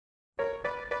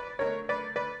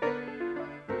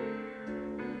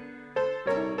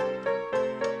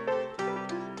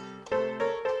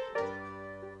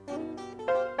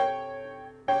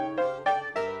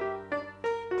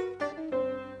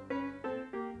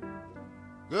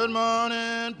Good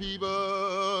morning,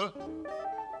 people.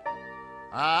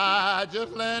 I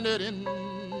just landed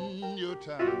in your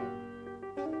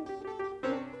town.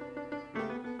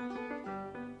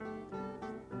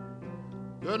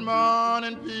 Good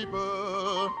morning,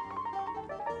 people.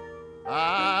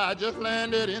 I just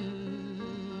landed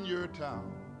in your town.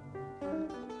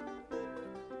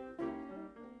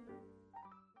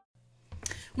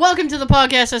 Welcome to the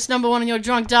podcast that's number one on your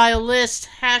drunk dial list.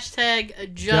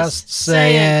 Hashtag just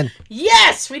saying.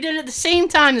 Yes, we did it at the same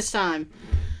time this time.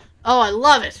 Oh, I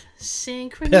love it.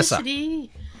 Synchronicity.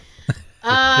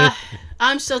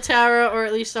 I'm still Tara, or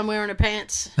at least I'm wearing her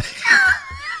pants.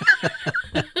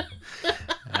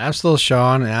 I'm still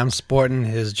Sean, and I'm sporting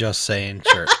his Just Saying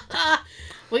shirt.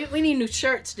 We need new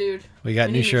shirts, dude. We got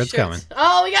new shirts coming.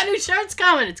 Oh, we got new shirts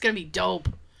coming. It's going to be dope.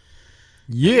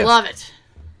 Yeah. Love it.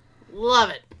 Love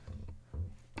it.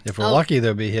 If we're lucky,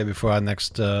 they'll be here before our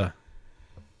next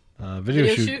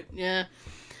video shoot. Yeah.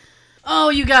 Oh,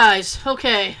 you guys.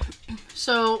 Okay.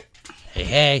 So.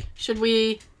 Hey. Should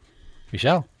we? We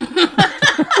shall. All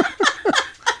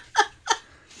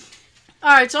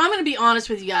right. So I'm going to be honest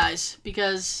with you guys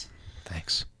because.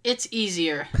 Thanks. It's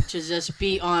easier to just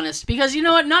be honest because you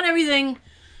know what? Not everything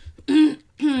in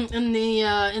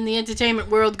the entertainment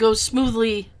world goes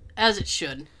smoothly as it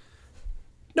should.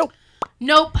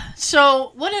 Nope.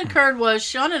 So what occurred was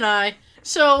Sean and I.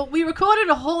 So we recorded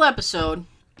a whole episode.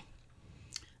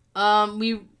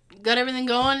 We got everything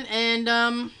going,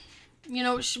 and we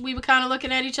were kind of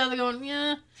looking at each other, going,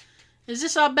 "Yeah, is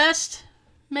this our best?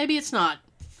 Maybe it's not."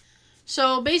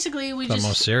 So basically, we it's just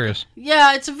almost serious.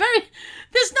 Yeah, it's a very.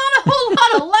 There's not a whole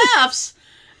lot of laughs,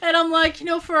 and I'm like,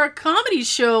 for a comedy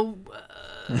show,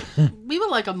 we were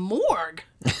like a morgue.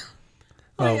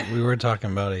 Well, we were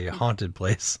talking about a haunted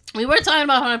place. We were talking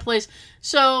about a haunted place.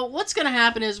 So what's going to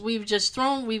happen is we've just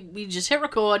we just hit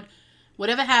record.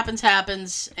 Whatever happens,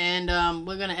 happens. And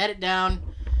we're going to edit down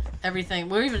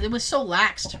everything. It was so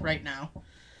laxed right now.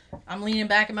 I'm leaning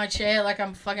back in my chair like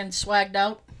I'm fucking swagged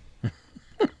out.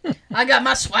 I got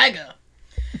my swagger.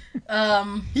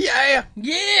 Yeah.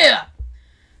 Yeah.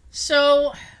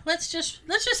 So let's just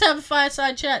have a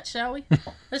fireside chat, shall we?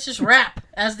 Let's just rap,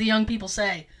 as the young people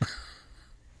say.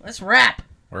 Let's rap.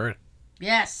 Word.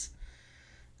 Yes.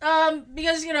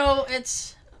 Because,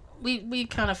 it's... We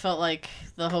kind of felt like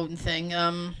the Houghton thing.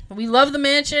 We love the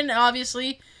mansion,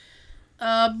 obviously.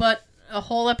 But a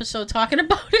whole episode talking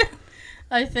about it,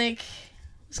 I think,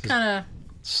 it's kind of...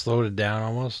 Slowed it down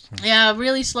almost. Yeah,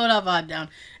 really slowed our vibe down.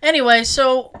 Anyway,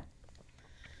 so...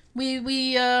 We...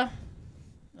 Yeah,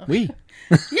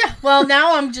 well,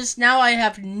 now I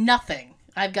have nothing.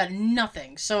 I've got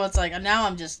nothing. So it's like, now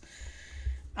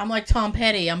I'm like Tom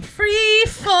Petty. I'm free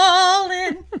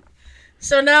falling.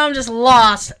 So now I'm just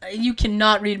lost. You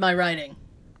cannot read my writing.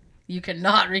 You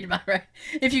cannot read my writing.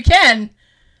 If you can,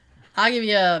 I'll give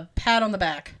you a pat on the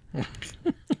back.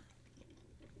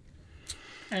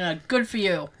 And good for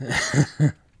you.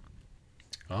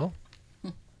 Oh,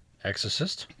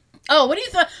 Exorcist. Oh, what do you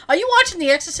think? Are you watching the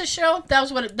Exorcist show? That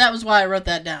was why I wrote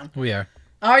that down. We are.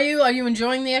 Are you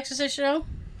enjoying the Exorcist show?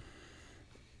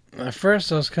 At first,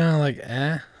 I was kind of like,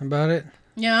 about it.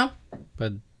 Yeah.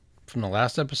 But from the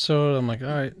last episode, I'm like, all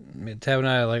right. Tab and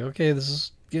I are like, okay, this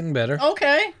is getting better.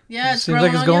 Okay. Yeah, it seems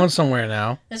like it's going somewhere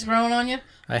now. It's growing on you?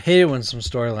 I hate it when some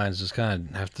storylines just kind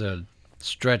of have to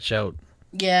stretch out.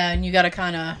 Yeah, and you got to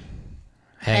kind of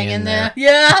hang in there.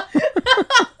 Yeah.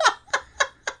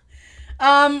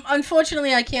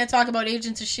 Unfortunately, I can't talk about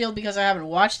Agents of S.H.I.E.L.D. because I haven't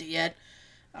watched it yet.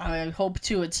 I hope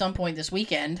to at some point this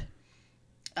weekend.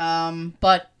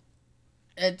 But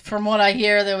from what I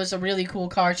hear, there was a really cool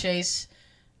car chase.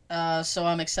 So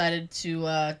I'm excited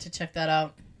to check that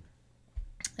out.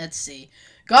 Let's see.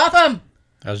 Gotham!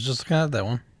 I was just looking at that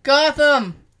one.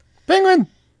 Gotham! Penguin!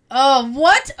 Oh,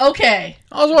 what? Okay.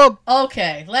 Oswald!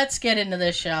 Okay, let's get into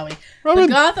this, shall we? Robin.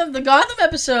 The Gotham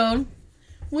episode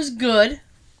was good.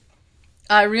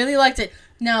 I really liked it.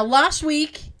 Now, last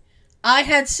week, I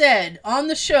had said on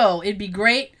the show it'd be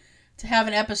great to have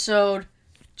an episode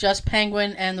just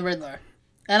Penguin and the Riddler.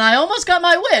 And I almost got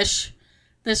my wish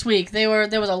this week. There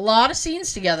was a lot of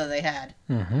scenes together they had.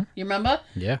 Mm-hmm. You remember?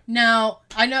 Yeah. Now,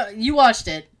 I know you watched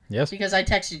it. Yes. Because I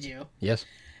texted you. Yes.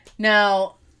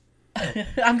 Now,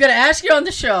 I'm going to ask you on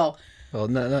the show. Well,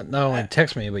 not only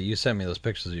text me, but you sent me those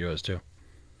pictures of yours, too.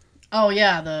 Oh,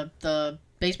 yeah, the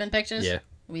basement pictures? Yeah.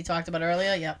 We talked about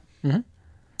earlier? Yep. Mm-hmm.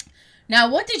 Now,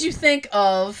 what did you think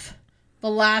of the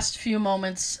last few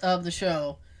moments of the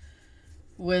show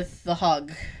with the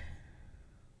hug?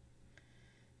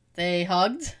 They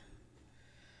hugged?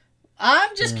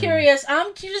 I'm just curious.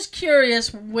 I'm just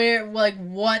curious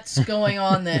what's going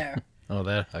on there. Oh,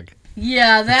 that hug.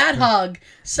 Yeah, that hug.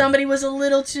 Somebody was a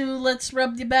little too, let's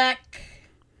rub your back.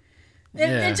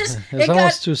 It's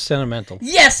almost too sentimental.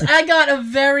 Yes, I got a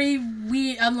very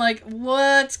weird... I'm like,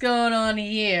 what's going on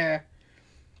here?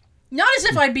 Not as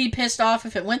if I'd be pissed off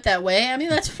if it went that way. I mean,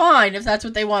 that's fine if that's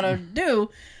what they want to do.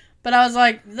 But I was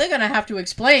like, they're going to have to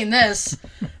explain this.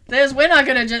 We're not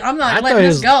going to just... I'm not letting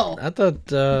this go. I thought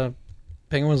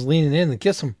Penguin was leaning in to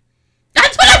kiss him.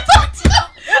 That's what I thought, too!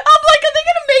 I'm like, are they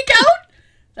going to make out?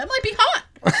 That might be hot.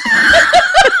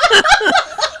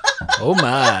 Oh,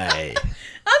 my.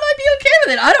 I might be okay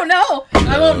with it. I don't know.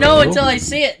 I won't know until I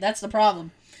see it. That's the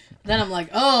problem. Then I'm like,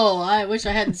 oh, I wish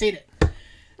I hadn't seen it.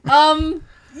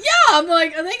 Yeah, I'm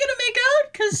like, are they gonna make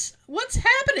out? Because what's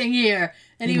happening here?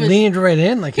 And he leaned right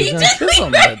in like he was gonna kiss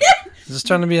him. Right It's just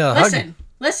trying to be a hug.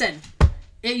 Listen.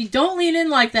 You don't lean in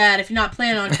like that if you're not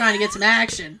planning on trying to get some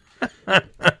action. All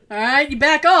right, you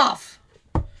back off.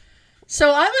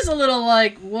 So I was a little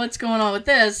like, what's going on with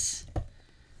this?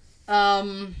 I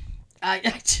don't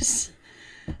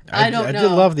know. I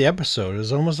did love the episode. It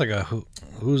was almost like a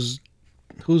who's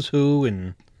who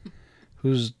and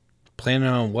who's planning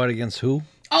on what against who.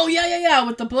 Oh yeah,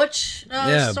 with the Butch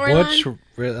Butch,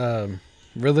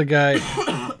 Riddler guy.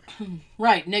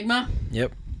 Right, Nigma.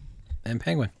 Yep, and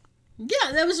Penguin.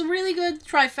 Yeah, that was a really good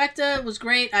trifecta. It was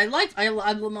great. I'm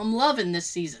loving this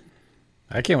season.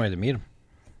 I can't wait to meet him.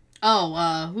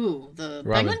 Oh, who? The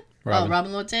Penguin? Robin. Oh,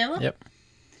 Robin Lord Taylor? Yep.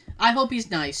 I hope he's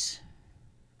nice.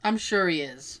 I'm sure he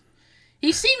is.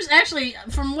 He seems, actually,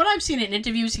 from what I've seen in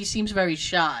interviews, he seems very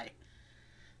shy.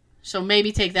 So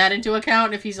maybe take that into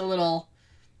account if he's a little,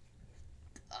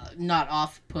 not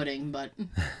off-putting, but,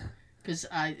 because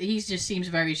he just seems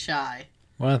very shy.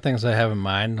 One of the things I have in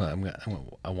mind, I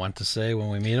want to say when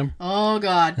we meet him. Oh,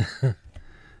 God.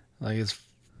 Like, it's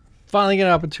finally get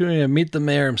an opportunity to meet the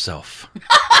mayor himself.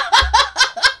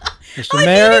 Mr.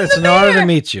 Mayor, it's an honor to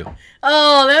meet you.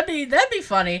 Oh, that'd be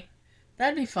funny.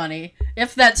 That'd be funny.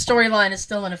 If that storyline is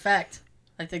still in effect,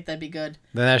 I think that'd be good.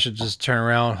 Then I should just turn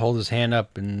around, hold his hand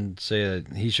up, and say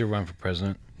that he should run for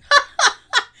president.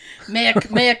 Mayor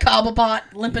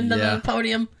Cobblepot limping to the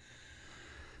podium.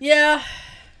 Yeah,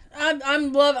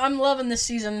 I'm loving this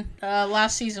season.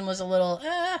 Last season was a little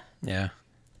yeah,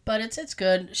 but it's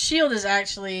good. Shield is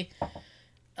actually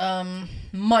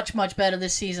much better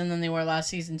this season than they were last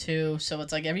season too. So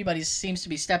it's like everybody seems to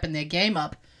be stepping their game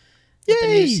up with the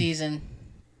new season.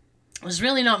 There's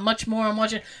really not much more I'm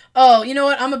watching. Oh, you know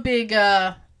what? I'm a big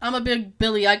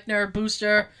Billy Eichner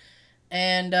booster,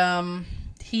 and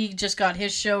he just got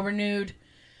his show renewed.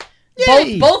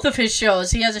 Both of his shows.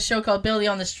 He has a show called Billy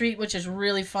on the Street, which is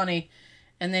really funny,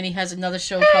 and then he has another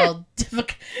show called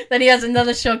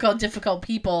Difficult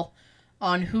People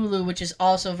on Hulu, which is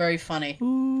also very funny.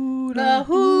 The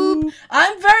Hoop.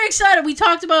 I'm very excited. We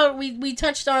talked about we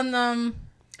touched on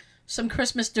some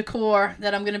Christmas decor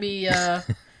that I'm gonna be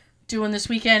doing this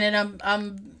weekend, and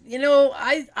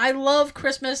I love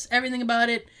Christmas, everything about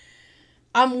it.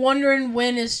 I'm wondering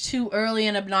when is too early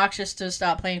and obnoxious to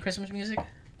stop playing Christmas music.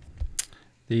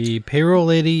 The payroll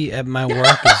lady at my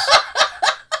work is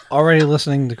already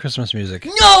listening to Christmas music.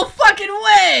 No fucking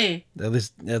way! At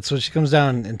least that's what she comes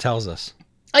down and tells us.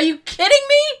 Are you kidding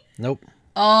me? Nope.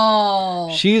 Oh.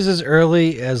 She's as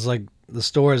early as like the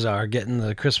stores are getting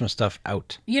the Christmas stuff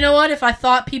out. You know what? If I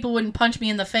thought people wouldn't punch me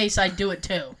in the face, I'd do it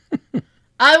too.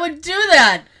 I would do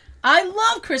that. I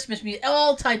love Christmas music,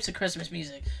 all types of Christmas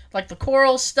music, like the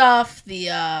choral stuff,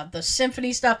 the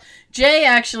symphony stuff. Jay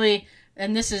actually,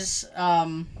 and this is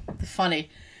funny.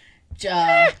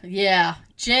 Jay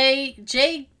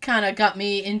kind of got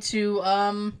me into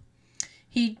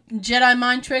he Jedi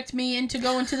mind tricked me into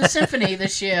going to the symphony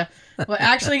this year. We're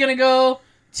actually gonna go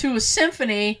to a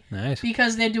symphony. Nice.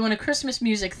 Because they're doing a Christmas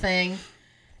music thing,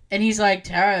 and he's like,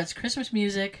 Tara, it's Christmas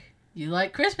music. You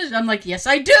like Christmas? I'm like, yes,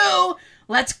 I do.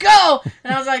 Let's go.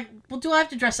 And I was like, well, do I have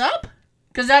to dress up?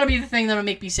 Because that'll be the thing that'll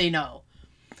make me say no.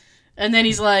 And then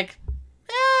he's like,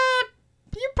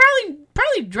 you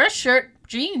probably dress shirt,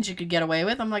 jeans you could get away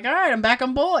with. I'm like, all right, I'm back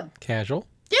on board. Casual.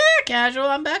 Yeah, casual.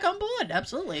 I'm back on board.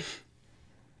 Absolutely.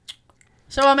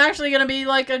 So I'm actually going to be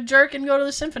like a jerk and go to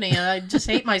the symphony, and I just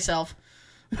hate myself.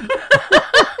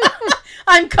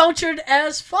 I'm cultured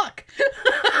as fuck.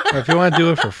 Or if you want to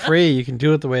do it for free, you can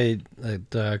do it the way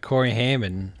that Corey Haim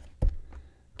and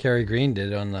Kerry Green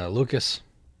did on Lucas.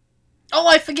 Oh,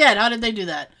 I forget. How did they do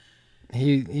that?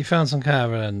 He found some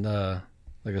kind of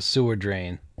like a sewer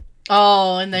drain.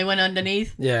 Oh, and they went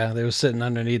underneath? Yeah, they were sitting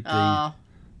underneath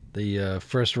the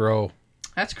first row.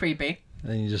 That's creepy.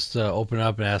 And then you just open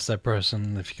up and ask that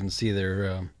person if you can see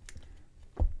their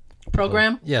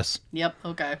program? Yes. Yep,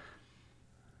 okay.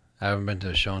 I haven't been to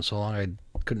a show in so long. I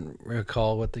couldn't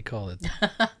recall what they call it.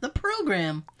 The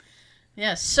program.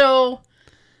 Yes. So,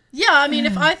 yeah, I mean,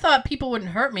 if I thought people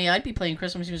wouldn't hurt me, I'd be playing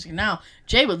Christmas music now.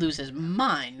 Jay would lose his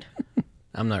mind.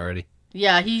 I'm not ready.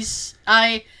 Yeah,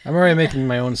 I'm already making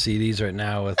my own CDs right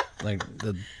now with like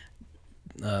the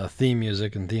theme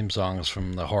music and theme songs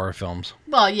from the horror films.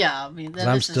 Well, yeah, I mean, 'Cause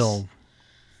I'm still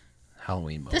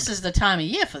Halloween mode. This is the time of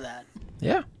year for that.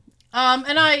 Yeah.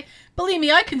 And believe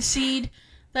me, I concede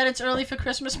that it's early for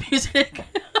Christmas music.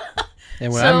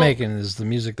 And what I'm making is the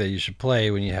music that you should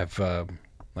play when you have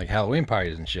like Halloween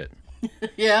parties and shit.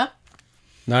 Yeah.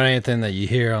 Not anything that you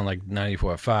hear on like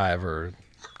 94.5 or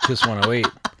Kiss 108.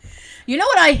 You know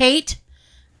what I hate?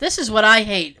 This is what I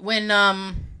hate. When,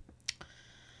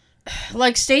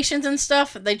 like stations and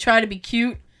stuff, they try to be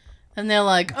cute. And they're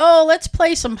like, oh, let's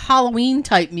play some Halloween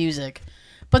type music.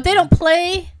 But they don't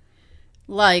play,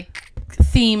 like,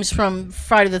 themes from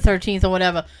Friday the 13th or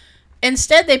whatever.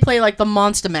 Instead, they play, like, the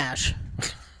Monster Mash.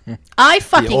 I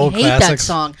fucking hate that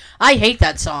song. I hate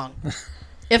that song.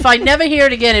 If I never hear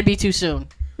it again, it'd be too soon.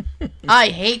 I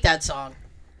hate that song.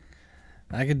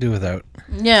 I could do without.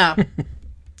 Yeah.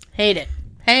 Hate it.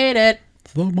 Hate it.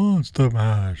 The Monster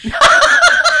Mash.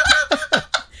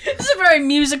 This is a very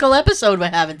musical episode we're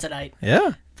having tonight.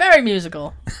 Yeah. Very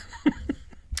musical.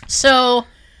 So.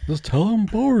 Just tell him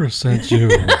Boris sent you.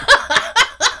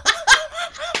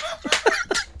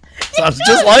 Sounds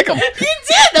just like him. You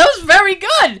did. That was very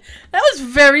good. That was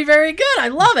very, very good. I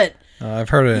love it. I've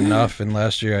heard it enough, and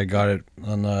last year I got it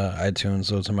on iTunes,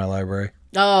 so it's in my library.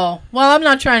 Oh, well, I'm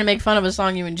not trying to make fun of a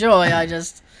song you enjoy. I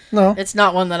just... No. It's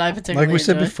not one that I particularly Like we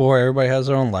said enjoy. before, everybody has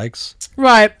their own likes.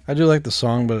 Right. I do like the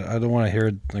song, but I don't want to hear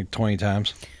it like 20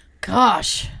 times.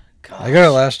 Gosh. I got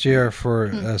it last year for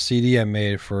a CD I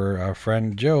made for our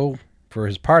friend Joe for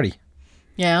his party.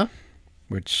 Yeah.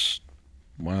 Which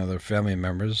one of their family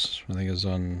members, I think, is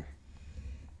on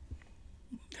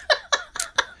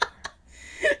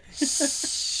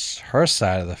her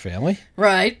side of the family.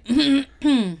 Right.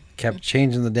 Kept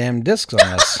changing the damn discs on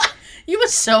us. You were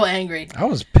so angry. I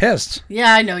was pissed.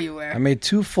 Yeah, I know you were. I made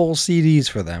 2 full CDs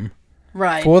for them.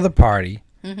 Right. For the party.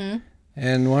 Mm-hmm.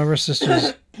 And one of her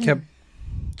sisters kept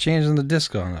changing the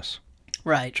disc on us.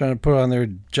 Right. Trying to put on their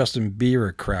Justin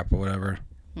Bieber crap or whatever.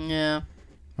 Yeah. I'm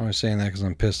only saying that because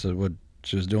I'm pissed at what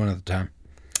she was doing at the time.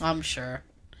 I'm sure.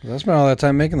 I spent all that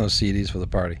time making those CDs for the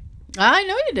party. I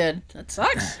know you did. That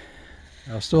sucks.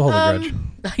 I'll still hold a grudge.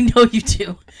 I know you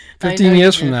do. 15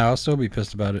 years from now, I'll still be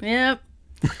pissed about it. Yep.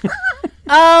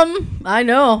 I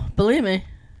know. Believe me.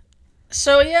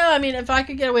 So, yeah, I mean, if I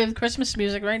could get away with Christmas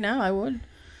music right now, I would.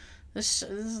 This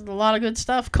is a lot of good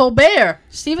stuff. Colbert.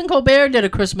 Stephen Colbert did a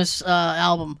Christmas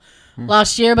album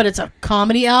last year, but it's a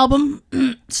comedy album.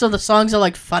 So the songs are,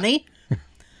 like, funny.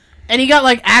 And he got,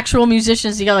 like, actual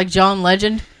musicians. He got, like, John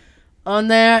Legend on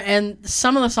there. And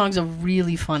some of the songs are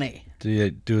really funny. Do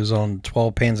you do his own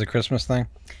 12 Pains of Christmas thing?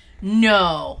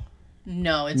 No,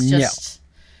 it's just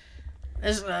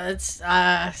it's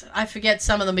I forget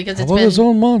some of them because it's been his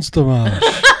own Monster Mash.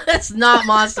 It's not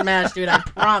Monster Mash, dude. I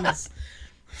promise.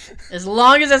 As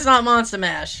long as it's not Monster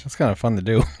Mash, That's kind of fun to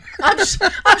do. I'm sure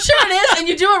it is, and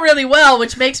you do it really well,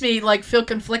 which makes me like feel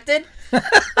conflicted.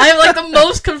 I have like the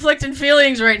most conflicted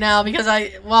feelings right now because I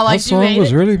do hate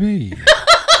it. really me.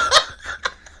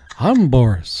 I'm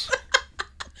Boris.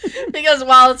 Because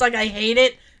while it's like I hate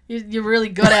it, you're really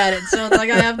good at it. So it's like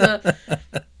I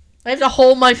have to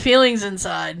hold my feelings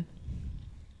inside.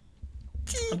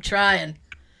 I'm trying.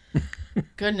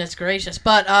 Goodness gracious.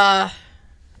 But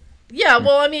yeah,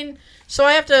 well, I mean, so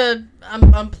I have to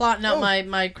I'm plotting out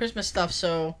my Christmas stuff,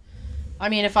 so I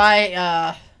mean, if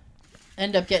I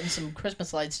end up getting some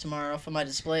Christmas lights tomorrow for my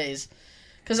displays,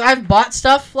 cuz I've bought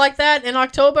stuff like that in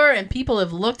October and people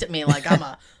have looked at me like I'm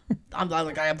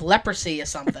like I have leprosy or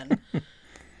something.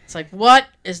 It's like, what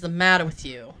is the matter with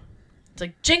you? It's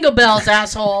like, jingle bells,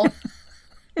 asshole.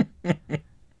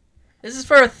 This is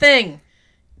for a thing.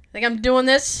 Think I'm doing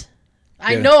this?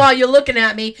 I know how you're looking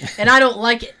at me, and I don't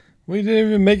like it. We didn't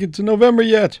even make it to November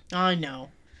yet. I know.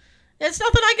 It's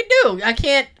nothing I can do. I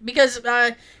can't, because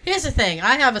here's the thing.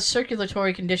 I have a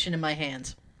circulatory condition in my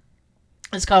hands.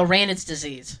 It's called Raynaud's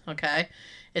disease, okay?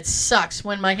 It sucks.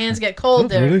 When my hands get cold,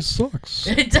 That really sucks.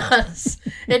 It does.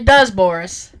 It does,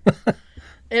 Boris.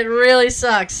 It really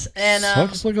sucks. And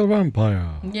Sucks like a vampire.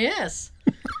 yes.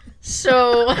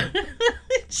 So you're having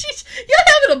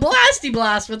a blasty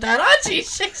blast with that, aren't you?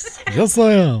 Yes,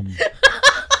 I am.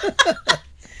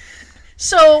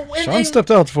 So when Sean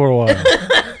stepped out for a while.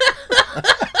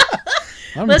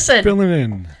 I'm filling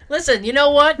in. Listen, you know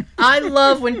what? I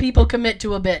love when people commit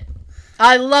to a bit.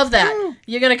 I love that.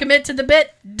 You're going to commit to the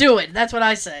bit? Do it. That's what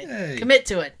I say. Hey. Commit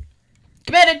to it.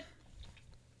 Committed.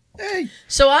 Hey,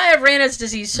 So I have Raynaud's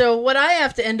disease. So what I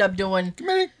have to end up doing,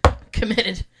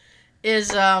 committed.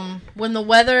 is when the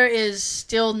weather is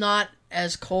still not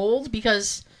as cold,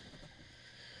 because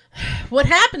what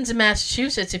happens in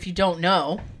Massachusetts, if you don't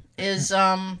know, is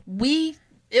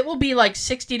it will be like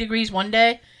 60 degrees one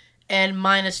day and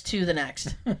 -2 the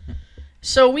next.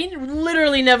 So we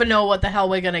literally never know what the hell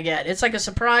we're going to get. It's like a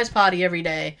surprise party every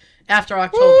day after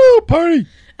October. Woo, party.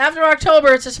 After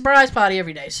October, it's a surprise party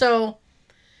every day. So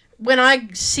when I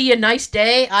see a nice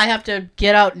day, I have to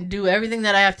get out and do everything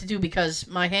that I have to do, because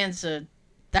my hands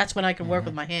that's when I can work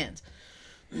with my hands.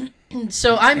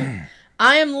 So I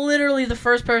am literally the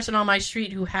first person on my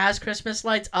street who has Christmas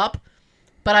lights up,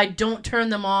 but I don't turn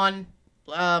them on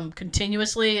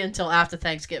continuously until after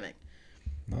Thanksgiving.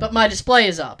 But my display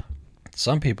is up.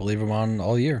 Some people leave them on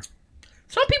all year.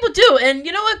 Some people do, and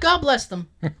you know what? God bless them.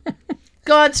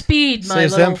 Godspeed, my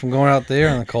Saves little... them from going out there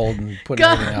in the cold and putting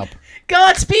everything up.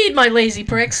 Godspeed, my lazy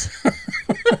pricks.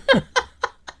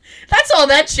 That's all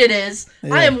that shit is.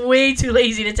 Yeah. I am way too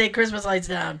lazy to take Christmas lights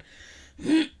down.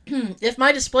 If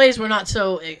my displays were not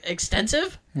so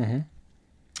extensive,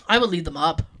 I would leave them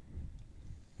up.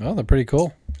 Well, they're pretty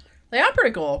cool. They are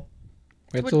pretty cool.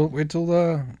 Wait till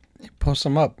you post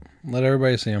them up. Let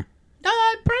everybody see them. No,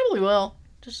 I probably will.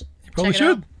 Just You probably check it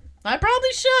out. should. I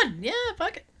probably should. Yeah,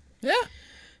 fuck it. Yeah.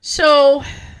 So,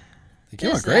 They came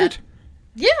out Is great.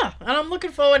 yeah, and I'm looking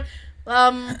forward.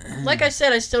 Like I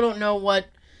said, I still don't know what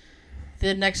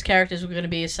the next characters were going to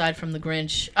be aside from the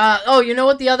Grinch. You know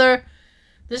what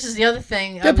this is the other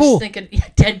thing. I was Deadpool. thinking, yeah,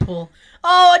 Deadpool.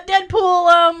 Oh, a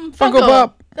Deadpool Funko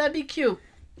Pop. That'd be cute.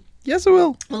 Yes, it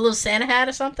will. A little Santa hat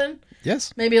or something.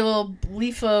 Yes. Maybe a little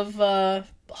leaf of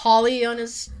holly on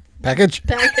his Package.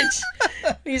 package.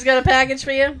 He's got a package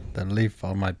for you. The leaf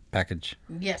on my package.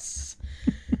 Yes.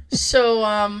 So,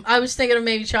 I was thinking of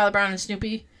maybe Charlie Brown and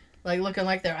Snoopy, like looking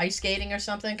like they're ice skating or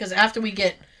something. Because after we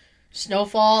get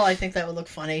snowfall, I think that would look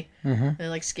funny. They're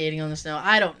like skating on the snow.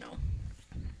 I don't know.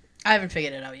 I haven't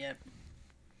figured it out yet.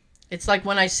 It's like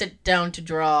when I sit down to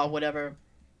draw whatever.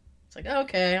 It's like,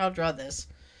 okay, I'll draw this.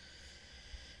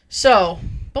 So,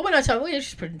 but we're not talking. We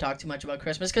shouldn't talk too much about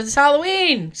Christmas because it's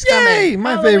Halloween. It's Yay, coming.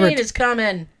 my Halloween favorite. is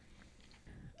coming.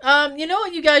 You know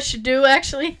what you guys should do?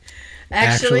 Actually,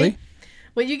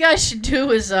 what you guys should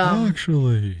do is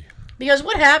Actually. because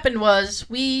what happened was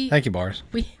Thank you, Boris.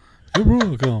 we You're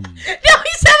welcome. no,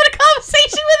 he's having a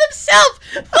conversation with himself.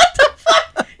 What the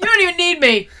fuck? You don't even need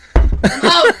me.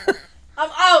 I'm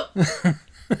out.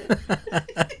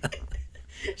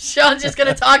 Sean's just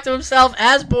gonna talk to himself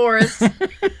as Boris.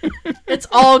 It's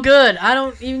all good. I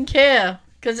don't even care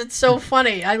because it's so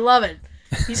funny. I love it.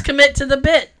 He's commit to the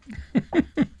bit.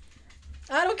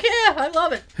 I don't care. I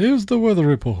love it. Here's the weather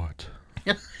report.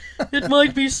 It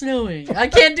might be snowing. I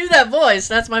can't do that voice.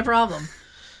 That's my problem.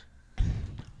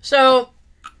 So,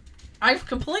 I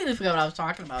completely forgot what I was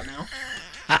talking about now.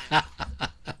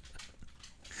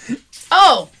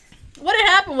 Oh, what had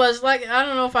happened was, like, I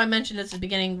don't know if I mentioned this at the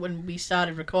beginning when we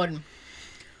started recording,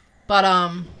 but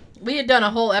we had done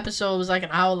a whole episode. It was like an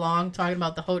hour long talking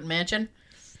about the Houghton Mansion,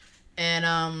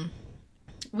 and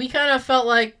we kind of felt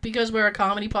like because we're a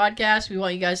comedy podcast, we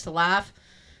want you guys to laugh.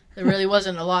 There really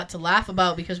wasn't a lot to laugh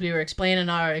about because we were explaining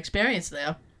our experience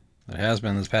there. It has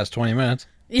been this past 20 minutes.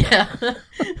 Yeah.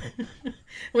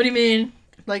 What do you mean?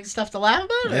 Like stuff to laugh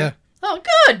about? Or? Yeah. Oh,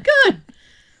 good.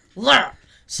 Lurr.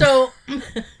 So,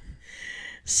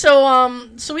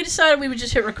 so we decided we would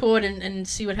just hit record and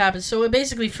see what happens. So we're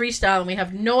basically freestyling. We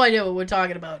have no idea what we're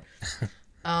talking about.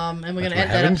 And we're going to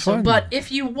end that episode. Fun. But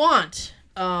if you want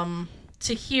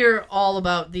to hear all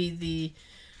about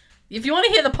if you want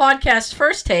to hear the podcast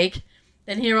first take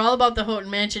and hear all about the Houghton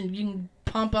Mansion, you can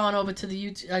pump on over to the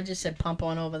YouTube. I just said pump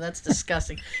on over. That's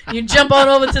disgusting. You can jump on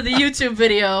over to the YouTube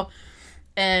video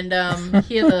and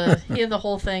hear the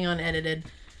whole thing unedited.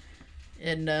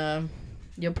 And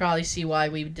you'll probably see why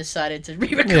we decided to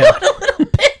re-record a little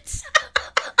bit.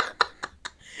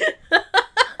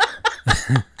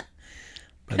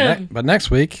 But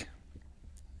next week,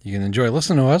 you can enjoy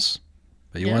listening to us,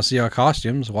 but you want to see our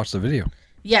costumes, watch the video.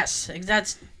 Yes,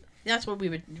 that's what we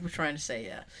were trying to say.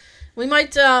 Yeah, we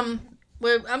might. I'm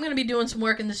going to be doing some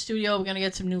work in the studio. We're going to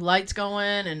get some new lights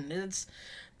going, and it's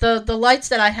the lights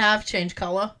that I have change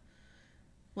color.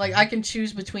 Like I can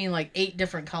choose between like 8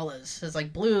 different colors. There's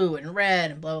like blue and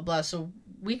red and blah blah blah. So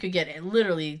we could get it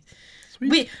literally.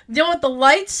 Sweet. You know what? The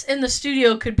lights in the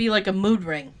studio could be like a mood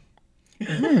ring.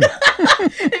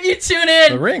 If you tune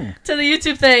in The ring. to the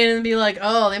YouTube thing and be like,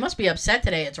 oh, they must be upset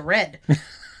today. It's red.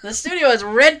 The studio is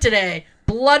red today.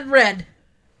 Blood red.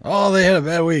 Oh, they had a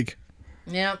bad week.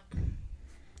 Yep.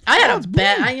 I had a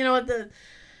bad. You know what?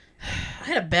 I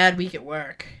had a bad week at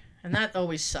work, and that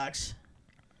always sucks.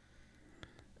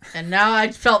 And now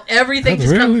I felt everything. That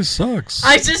really sucks.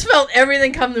 I just felt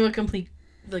everything come to a complete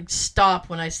stop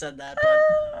when I said that.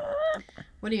 But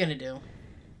what are you gonna do?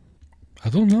 I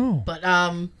don't know. But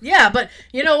yeah. But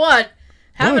you know what?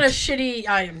 Having What? a shitty.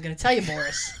 I'm gonna tell you,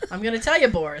 Boris. I'm gonna tell you,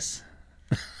 Boris.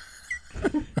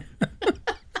 Having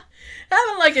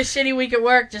like a shitty week at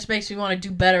work just makes me want to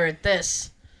do better at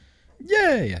this.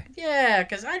 Yay. Yeah,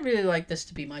 because I'd really like this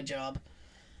to be my job.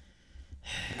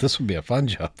 This would be a fun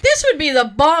job. This would be the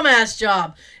bomb-ass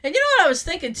job. And you know what I was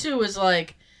thinking, too, is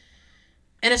like...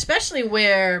 And especially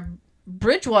where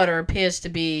Bridgewater appears to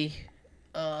be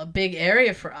a big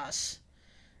area for us,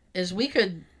 is we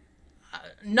could...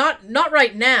 Not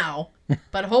right now,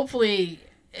 but hopefully,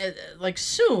 like,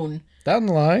 soon. Down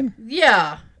the line.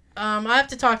 Yeah. I have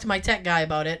to talk to my tech guy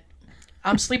about it.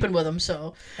 I'm sleeping with him,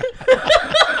 so...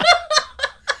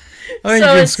 I think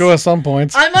you can score some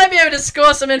points. I might be able to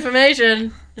score some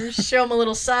information. Just show him a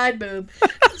little side boob.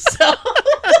 So.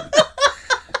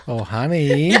 Oh,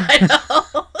 honey. Yeah, I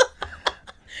know.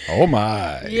 Oh,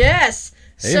 my. Yes.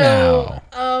 Hey, so,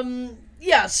 now.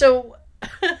 yeah, so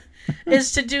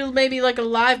is to do maybe like a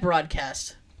live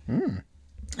broadcast.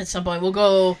 At some point. We'll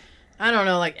go, I don't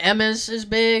know, like Emma's is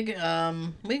big. We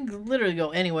can literally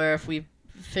go anywhere if we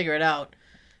figure it out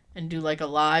and do like a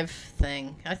live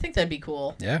thing. I think that'd be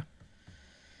cool. Yeah.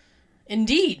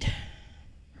 Indeed.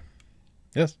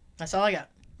 Yes. That's all I got.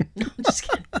 No, I'm just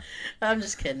kidding. I'm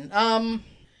just kidding.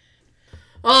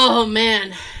 Oh,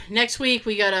 man. Next week,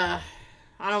 we gotta...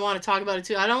 I don't want to talk about it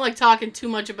too... I don't like talking too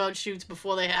much about shoots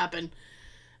before they happen.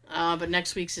 But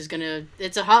next week's is gonna...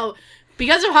 It's a...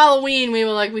 Because of Halloween, we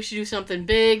were like, we should do something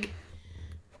big.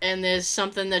 And there's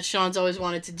something that Sean's always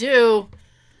wanted to do.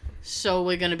 So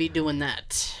we're gonna be doing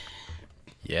that.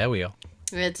 Yeah, we are.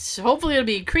 It's hopefully it'll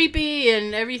be creepy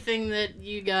and everything that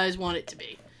you guys want it to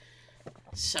be.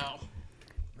 So,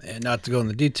 And not to go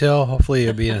into detail, hopefully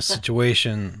it'll be in a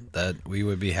situation that we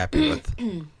would be happy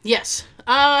with. yes.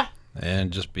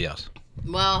 And just be us.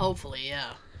 Well, hopefully,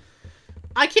 yeah.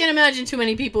 I can't imagine too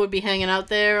many people would be hanging out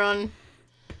there on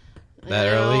That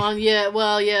early?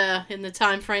 in the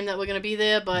time frame that we're going to be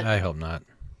there, but I hope not.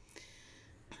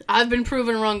 I've been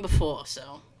proven wrong before,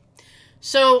 so.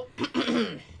 So,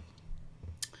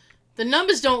 the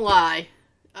numbers don't lie.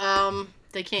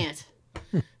 They can't.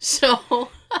 So,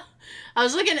 I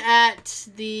was looking at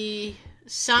the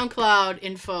SoundCloud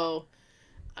info.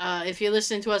 If you're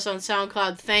listening to us on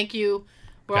SoundCloud, thank you.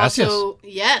 We're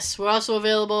Gracias. we're also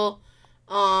available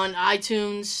on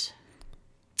iTunes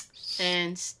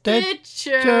and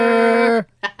Stitcher.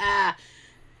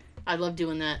 I love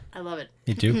doing that. I love it.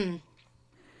 Me too.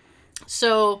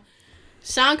 So,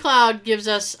 SoundCloud gives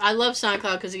us... I love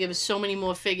SoundCloud because it gives us so many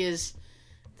more figures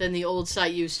than the old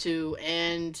site used to.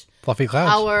 And Fluffy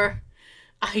clouds.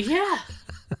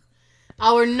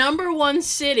 Our number one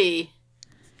city...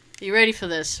 You ready for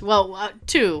this? Well,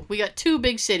 two. We got two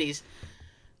big cities.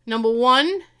 Number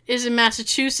one is in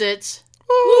Massachusetts.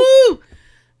 Woo!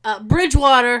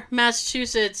 Bridgewater,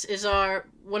 Massachusetts is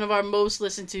one of our most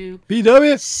listened to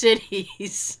BW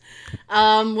cities,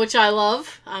 which I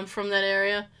love. I'm from that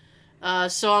area.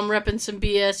 So I'm repping some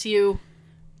BSU,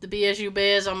 the BSU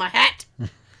Bears on my hat.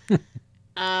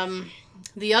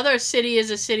 The other city is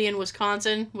a city in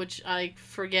Wisconsin, which I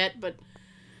forget, but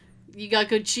you got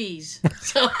good cheese.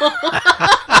 So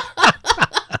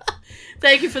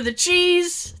thank you for the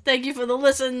cheese. Thank you for the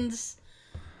listens.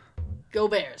 Go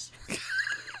Bears.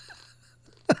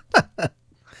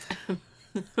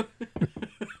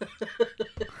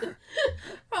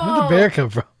 Where'd the bear come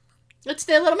from? It's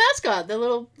their little mascot. Their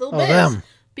little Oh, bears. them.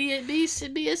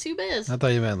 BSU Bears. I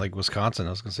thought you meant like Wisconsin. I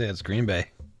was going to say it's Green Bay.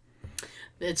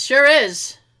 It sure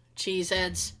is.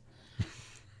 Cheeseheads.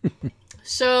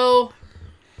 So,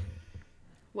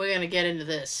 we're going to get into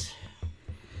this.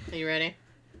 Are you ready?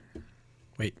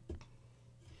 Wait.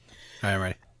 All right, I'm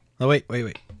ready. Oh, wait. All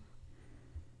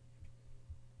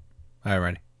right, I'm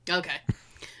ready. Okay.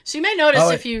 So you may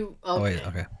notice if you... Okay. Oh, wait,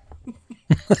 okay.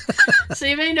 So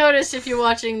you may notice if you're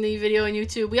watching the video on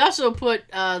YouTube, we also put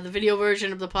the video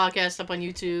version of the podcast up on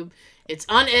YouTube. It's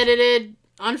unedited,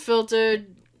 unfiltered,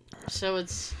 so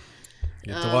it's...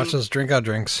 You have to watch us drink our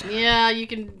drinks. Yeah, you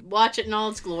can watch it in all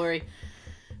its glory.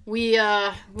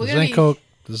 We're This gonna ain't be... Coke.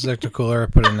 This is Ecto Cooler. I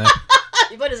put in there.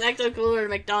 You put his Ecto Cooler in a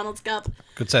McDonald's cup.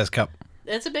 Good size cup.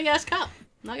 It's a big ass cup.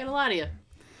 Not gonna lie to you.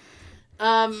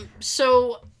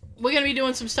 So we're gonna be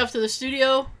doing some stuff to the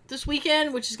studio this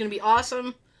weekend, which is gonna be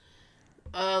awesome.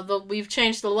 We've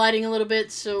changed the lighting a little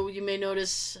bit, so you may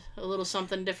notice a little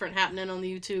something different happening on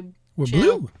the YouTube We're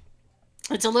channel. blue.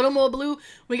 It's a little more blue.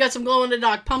 We got some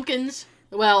glow-in-the-dark pumpkins.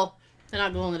 Well, they're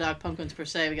not glow-in-the-dark pumpkins per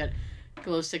se. We got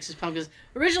glow sticks as pumpkins.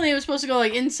 Originally, it was supposed to go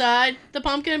like inside the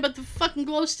pumpkin, but the fucking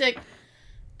glow stick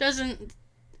doesn't.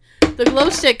 The glow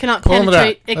stick cannot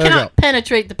penetrate. It cannot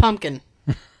penetrate the pumpkin.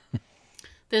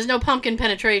 There's no pumpkin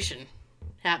penetration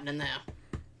happening there.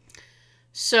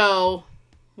 So,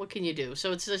 what can you do?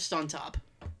 So it's just on top.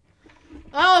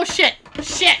 Oh shit!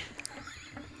 Shit!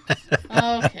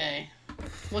 Okay.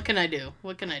 What can I do?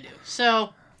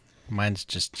 So. Mine's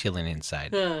just chilling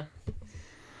inside.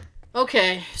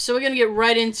 Okay, so we're gonna get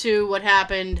right into what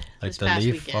happened Like this the past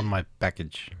leaf weekend. on my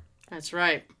package. That's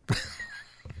right.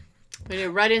 We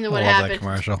get right into what I love happened. that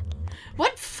commercial.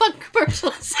 What fuck commercial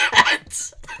is that?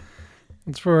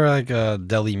 It's for like a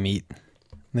deli meat.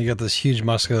 They got this huge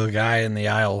muscular guy in the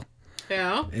aisle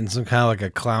Yeah. in some kind of like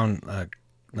a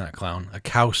a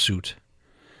cow suit.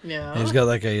 Yeah. And he's got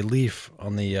like a leaf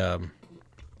on the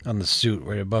suit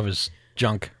right above his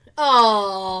junk.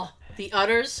 Oh, the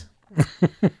udders.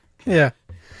 Yeah.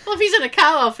 Well, if he's in a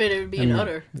cow outfit, it would be an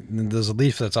udder. And there's a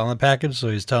leaf that's on the package, so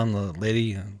he's telling the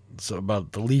lady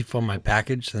about the leaf on my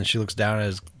package. Then she looks down at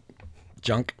his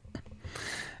junk,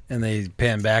 and they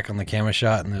pan back on the camera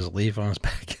shot, and there's a leaf on his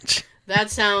package. That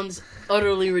sounds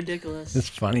utterly ridiculous. It's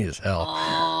funny as hell.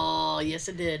 Oh, yes,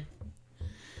 it did.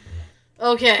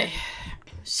 Okay,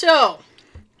 so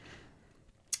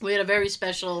we had a very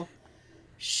special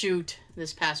shoot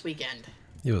this past weekend.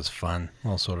 It was fun.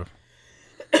 Well, sort of.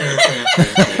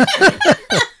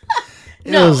 It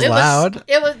No, was loud.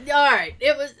 It was all right.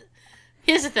 It was.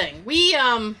 Here's the thing. We've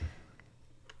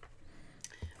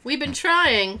been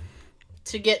trying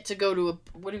to get to go to a.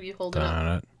 What are you holding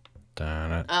up?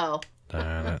 Darn it. Oh.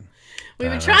 Darn it. We've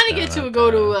been trying to get to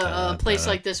go to a place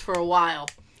like this for a while.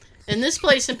 And this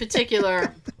place in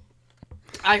particular,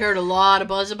 I heard a lot of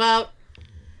buzz about.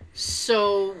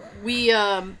 So we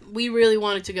really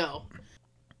wanted to go.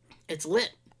 It's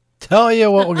lit. Tell you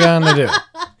what we're gonna do.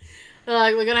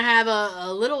 We're gonna have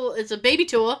a little. It's a baby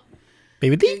tour.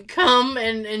 Baby D. You come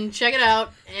and check it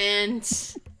out, and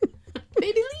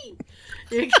baby Lee,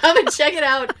 you come and check it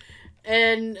out,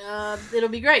 and it'll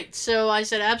be great. So I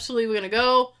said, absolutely, we're gonna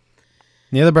go.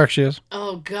 Near the Berkshires.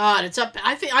 Oh God, it's up.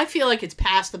 I feel like it's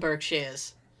past the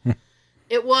Berkshires.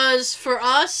 It was for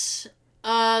us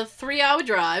a 3-hour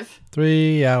drive.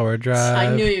 3-hour drive.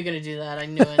 I knew you were gonna do that. I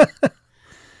knew it.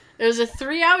 It was a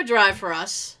 3-hour drive for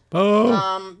us.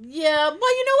 Oh. Yeah.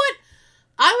 Well, you know what?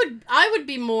 I would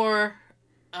be more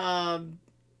about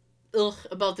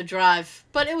the drive,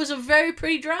 but it was a very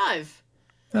pretty drive.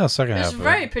 Oh, second It was half.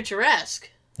 very picturesque.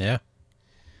 Yeah.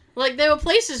 Like there were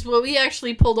places where we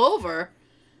actually pulled over,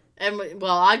 and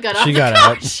I got out. She the got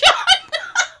car. out.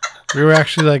 We were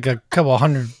actually like a couple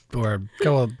hundred or a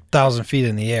couple thousand feet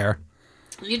in the air.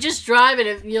 You just drive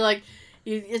it, and you're like,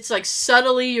 it's like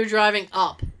subtly you're driving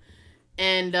up,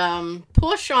 and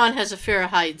poor Sean has a fear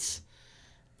of heights,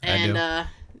 and I do.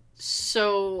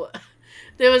 So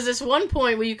there was this one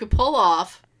point where you could pull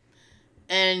off,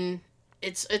 and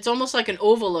it's almost like an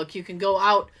overlook. You can go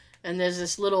out, and there's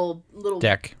this little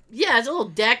Deck. Yeah, it's a little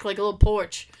deck, like a little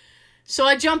porch. So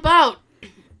I jump out,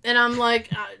 and I'm like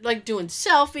doing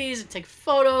selfies and take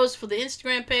photos for the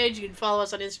Instagram page. You can follow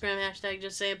us on Instagram,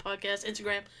 #JustSayingPodcast,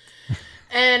 Instagram.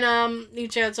 And you can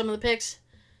check out some of the pics.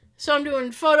 So I'm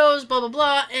doing photos, blah, blah,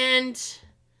 blah, and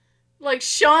like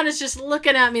Sean is just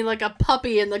looking at me like a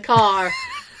puppy in the car.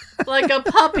 Like a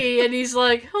puppy, and he's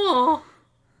like, oh.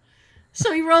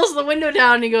 So he rolls the window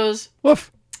down, and he goes,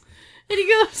 Woof. and he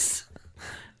goes,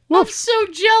 I'm so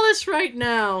jealous right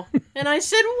now. And I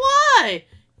said, why?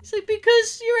 He's like,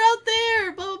 because you're out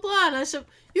there, blah, blah, blah. And I said,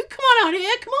 you come on out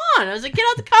here, come on. I was like, get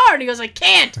out the car. And he goes, I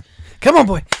can't. Come on,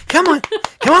 boy. Come on.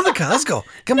 Come on the car. Let's go.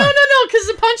 Come on. No, because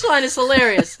the punchline is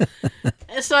hilarious.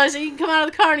 And so I said, you can come out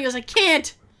of the car. And he goes, I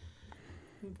can't.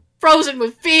 Frozen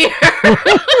with fear.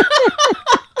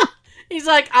 He's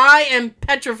like, I am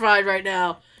petrified right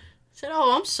now. I said,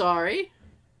 oh, I'm sorry.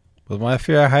 With my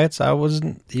fear of heights, I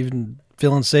wasn't even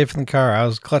feeling safe in the car. I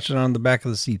was clutching on the back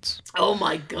of the seats. Oh,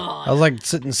 my God. I was like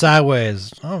sitting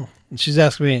sideways. Oh, and she's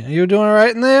asking me, are you doing all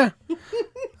right in there?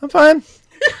 I'm fine.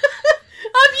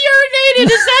 I'm urinated.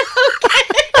 Is that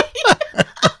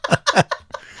okay?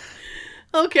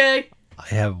 Okay. I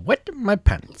have wet my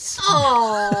pants.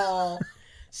 Oh,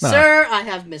 sir, I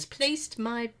have misplaced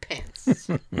my pants.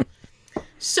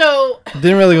 So,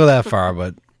 Didn't really go that far,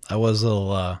 but I was a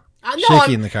little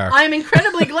shaky in the car. I'm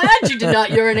incredibly glad you did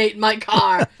not urinate in my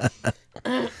car.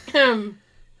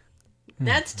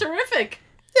 That's terrific.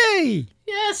 Yay!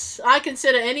 Yes, I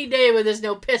consider any day where there's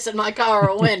no piss in my car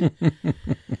a win.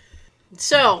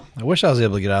 So, I wish I was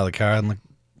able to get out of the car and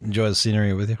enjoy the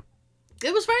scenery with you.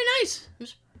 it was very nice. It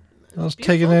was I was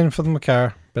beautiful. taking it in from the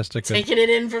car best I could. Taking it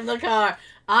in from the car.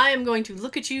 I am going to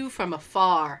look at you from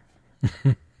afar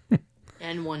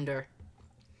and wonder.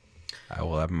 I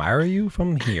will admire you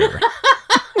from here.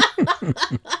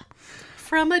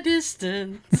 From a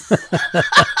distance.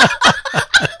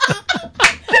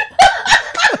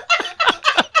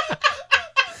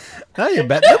 Now you're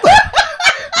Bette Midler.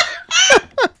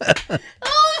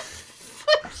 Oh,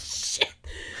 shit.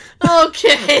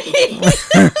 Okay.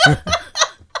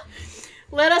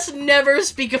 Let us never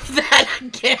speak of that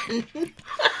again.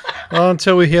 Well,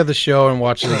 until we hear the show and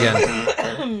watch it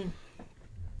again.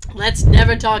 Let's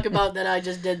never talk about that. I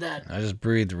just did that. I just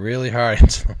breathed really hard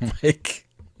into the mic.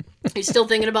 He's still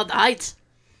thinking about the heights.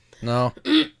 No.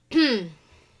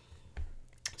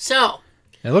 So.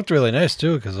 It looked really nice,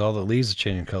 too, because all the leaves are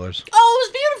changing colors. Oh, it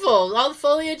was beautiful. All the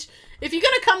foliage. If you're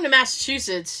going to come to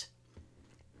Massachusetts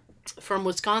from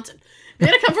Wisconsin, if you're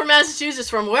going to come from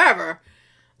Massachusetts from wherever,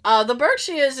 the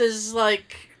Berkshires is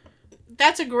like,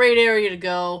 that's a great area to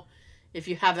go if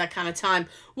you have that kind of time.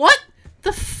 What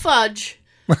the fudge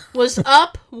was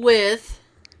up with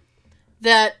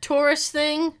that tourist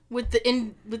thing with the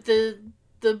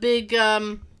big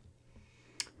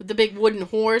with the big wooden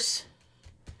horse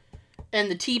and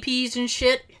the teepees and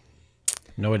shit?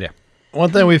 No idea.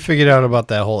 One thing we figured out about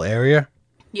that whole area,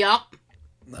 Yup.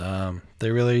 they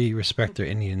really respect their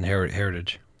Indian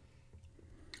heritage.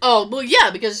 Oh, well, yeah,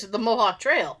 because the Mohawk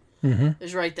Trail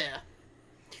is right there.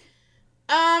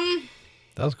 That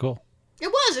was cool. It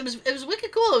was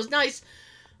wicked cool. It was nice.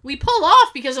 We pull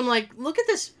off because I'm like, look at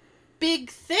this big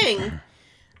thing.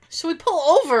 So we pull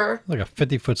over. Like a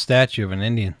 50-foot statue of an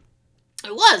Indian.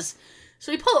 It was.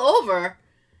 So we pull over,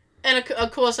 and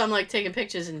of course I'm like taking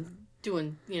pictures and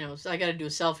doing, so I got to do a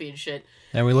selfie and shit.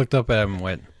 And we looked up at him and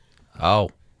went,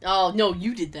 oh. Oh, no,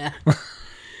 you did that.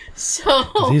 So.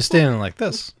 'Cause he's standing like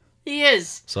this. He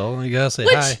is. So you gotta say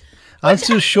hi. I'm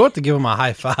too short to give him a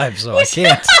high five, so I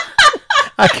can't.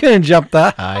 I couldn't jump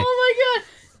that high. Oh my god.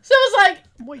 So it was like.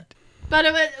 Wait. But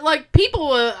it was, like, people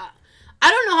were. I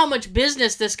don't know how much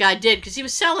business this guy did because he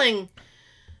was selling,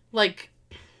 like,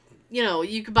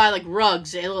 you could buy like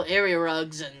rugs, little area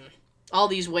rugs, and all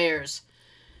these wares,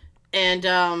 and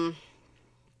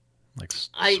Like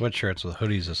sweatshirts with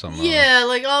hoodies or something. yeah,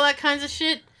 like all that kinds of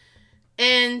shit.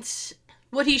 And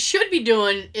what he should be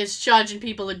doing is charging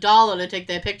people $1 to take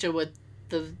their picture with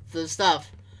the stuff.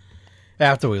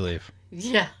 After we leave.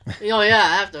 Yeah. Oh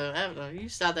yeah. After you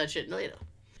start that shit later.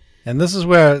 And this is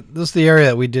the area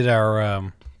that we did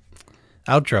our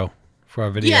outro for our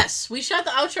video. Yes, we shot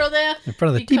the outro there In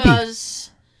front of the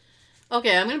because.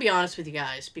 Okay, I'm gonna be honest with you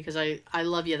guys because I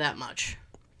love you that much.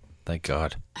 Thank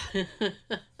God.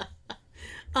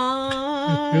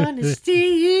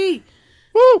 Honesty.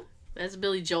 Woo! That's a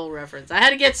Billy Joel reference. I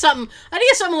had to get something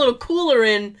a little cooler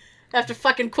in after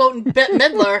fucking quoting Bette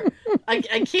Midler. I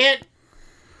can't.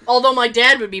 Although my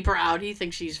dad would be proud. He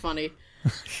thinks she's funny.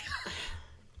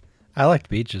 I liked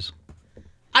Beaches.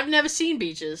 I've never seen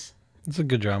Beaches. It's a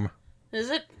good drama. Is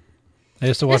it? I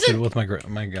used to watch it with my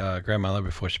grandmother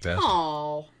before she passed.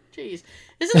 Oh, jeez.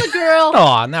 Isn't the girl?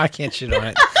 Oh, now I can't shit on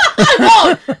it.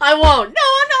 I won't. No,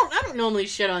 I don't normally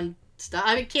shit on stuff.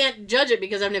 I can't judge it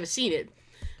because I've never seen it.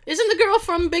 Isn't the girl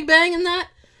from Big Bang in that?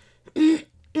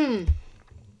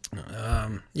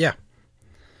 Yeah.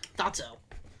 Thought so.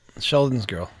 Sheldon's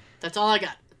girl. That's all I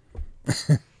got.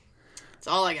 That's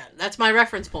all I got. That's my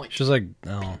reference point. She was like,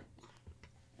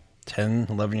 10,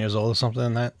 11 years old or something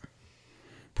in that.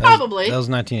 Probably. That was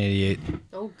 1988.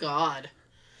 Oh, God.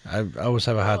 I always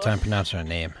have a hard time pronouncing her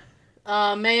name.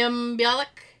 Mayim Bialik?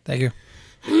 Thank you.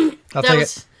 I'll take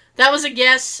it. That was a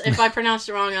guess. If I pronounced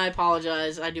it wrong, I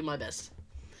apologize. I do my best.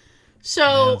 Yeah,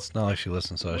 So, it's not like she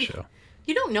listens to our show.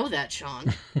 you don't know that,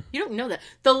 Sean. You don't know that.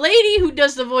 The lady who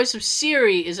does the voice of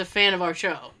Siri is a fan of our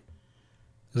show.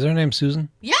 Is her name Susan?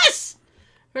 Yes!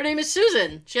 Her name is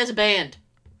Susan. She has a band.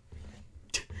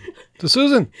 To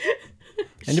Susan!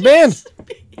 And your band!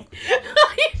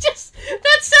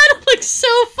 That sounded like so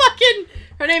fucking...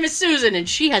 Her name is Susan, and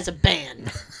she has a band.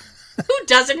 Who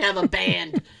doesn't have a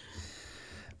band?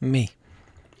 Me.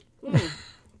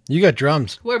 You got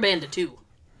drums. We're a band of two.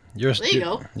 There you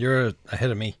go. You're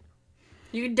ahead of me.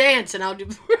 You can dance, and I'll do...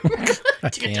 I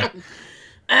can't.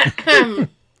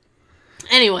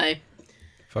 Anyway.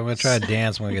 If I'm going to try to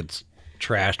dance, I'm going to get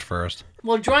trashed first.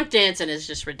 Well, drunk dancing is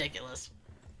just ridiculous.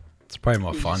 It's probably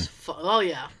more fun. Oh,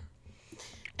 yeah.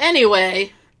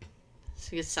 Anyway. So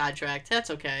you get sidetracked. That's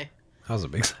okay. That was a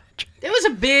big sidetrack. It was a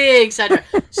big side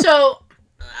drive. So,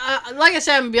 like I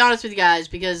said, I'm going to be honest with you guys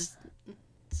because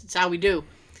it's how we do.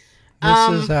 This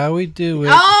is how we do it.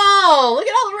 Oh, look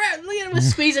at look at him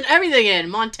squeezing everything in.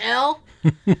 Montel.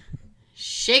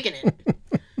 Shaking it.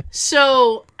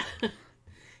 So,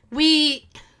 we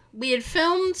had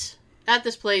filmed at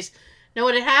this place. Now,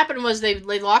 what had happened was they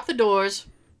locked the doors.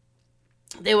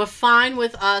 They were fine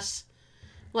with us,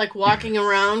 like, walking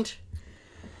around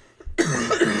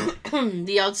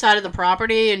the outside of the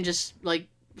property and just, like,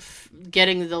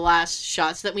 getting the last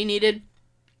shots that we needed.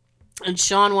 And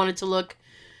Sean wanted to look.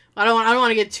 I don't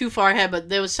want to get too far ahead, but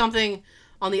there was something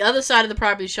on the other side of the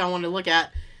property Sean wanted to look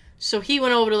at. So he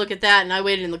went over to look at that, and I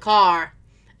waited in the car.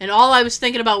 And all I was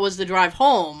thinking about was the drive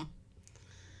home.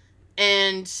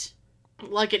 And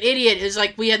like an idiot, is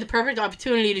like we had the perfect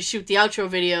opportunity to shoot the outro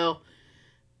video,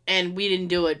 and we didn't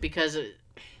do it because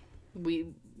we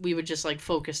were just like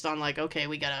focused on like, okay,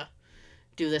 we gotta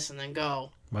do this and then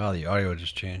go. Wow, the audio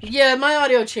just changed. Yeah, my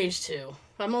audio changed too.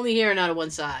 I'm only hearing out of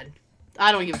one side.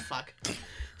 I don't give a fuck.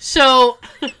 So,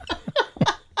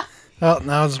 Oh,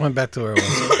 now I just went back to where it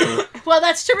was. well,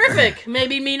 that's terrific.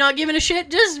 Maybe me not giving a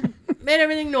shit just made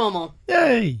everything normal.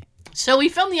 Yay! So we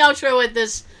filmed the outro at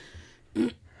this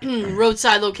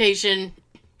roadside location.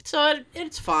 So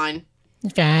it's fine.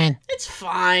 Fine. It's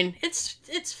fine.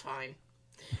 It's fine.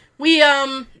 We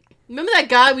remember that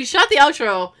guy? We shot the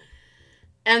outro,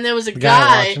 and there was a guy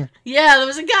guy. watching? Yeah, there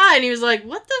was a guy, and he was like,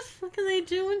 "What the fuck are they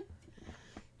doing?"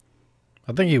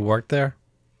 I think he worked there.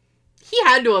 He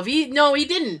had to have. He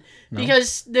didn't. No.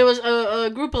 Because there was a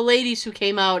group of ladies who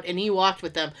came out, and he walked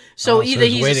with them. So either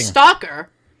he's he's waiting. a stalker,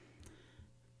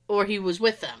 or he was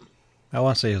with them. I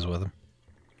want to say he was with him.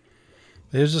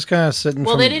 He was just kind of sitting.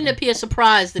 Well, they didn't appear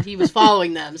surprised that he was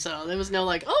following them, so there was no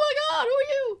like, "Oh my God, who are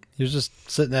you?" He was just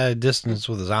sitting at a distance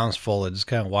with his arms folded, just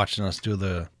kind of watching us do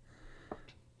the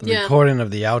Yeah. recording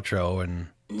of the outro, and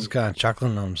just kind of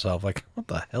chuckling to himself, like, "What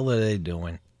the hell are they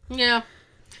doing?" Yeah,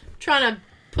 trying to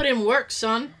put in work,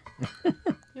 son. You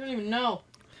don't even know.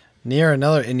 Near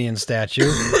another Indian statue,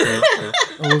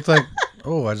 it looked like.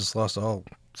 Oh, I just lost all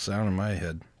sound in my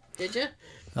head. Did you?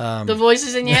 The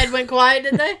voices in your head went quiet,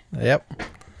 did they? Yep.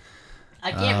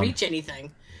 I can't reach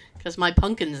anything because my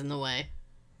pumpkin's in the way.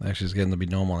 Actually, it's getting to be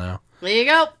normal now. There you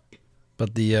go.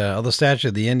 But the other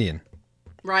statue, the Indian,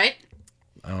 Right?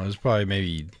 I don't know, it was probably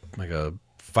maybe like a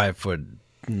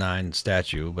 5'9"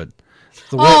 statue, but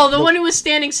the one who was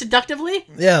standing seductively?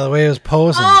 yeah, the way it was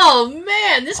posing. Oh,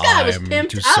 man. This guy was pimped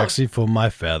too out. sexy for my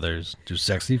feathers. Too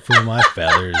sexy for my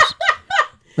feathers.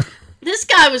 This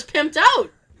guy was pimped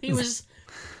out. He was...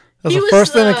 That's He the was,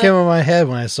 first thing that came in my head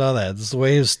when I saw that. This is the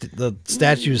way the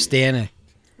statue was standing.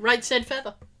 Right said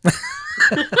feather.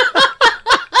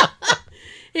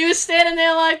 He was standing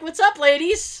there like, "What's up,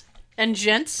 ladies and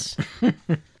gents?"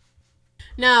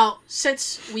 Now,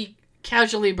 since we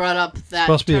casually brought up that... It's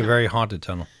supposed to be a tunnel, very haunted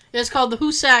tunnel. it's called the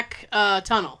Hoosac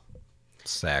Tunnel.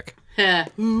 Sack.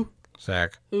 Who?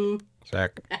 Sack. Who?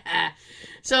 Sack.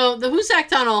 So, the Hoosac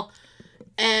Tunnel,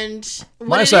 and what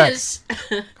My it sack. is...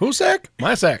 Whose sack?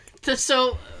 My sack.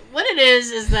 So, what it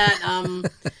is that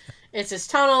it's this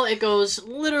tunnel. It goes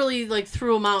literally like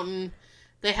through a mountain.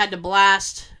 They had to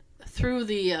blast through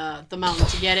the mountain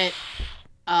to get it.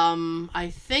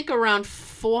 I think around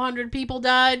 400 people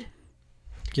died.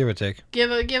 Give or take.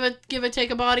 Give or take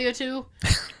a body or two.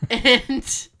 And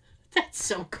that's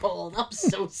so cold. I'm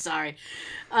so sorry.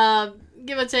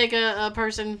 Give or take a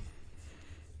person.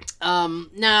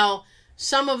 Now,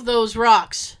 some of those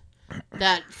rocks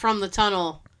that from the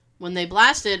tunnel when they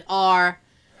blasted are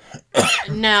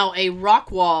now a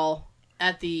rock wall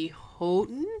at the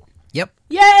Houghton. Yep.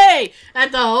 Yay!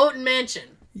 At the Houghton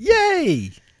Mansion.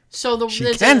 Yay! So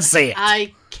She can see it.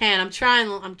 I can. I'm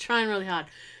trying really hard.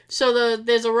 So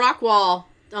there's a rock wall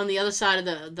on the other side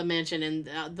of the mansion, and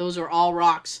those are all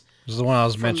rocks This is the one I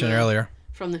was mentioning earlier.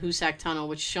 from the Hoosac Tunnel,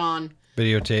 which Sean.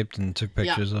 Videotaped and took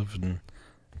pictures of, and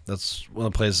that's one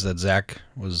of the places that Zach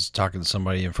was talking to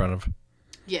somebody in front of.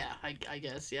 Yeah, I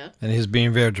guess, yeah. And he's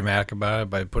being very dramatic about it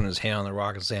by putting his hand on the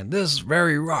rock and saying, "This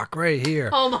very rock right here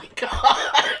Oh my God.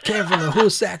 came from the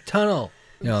Hoosac Tunnel."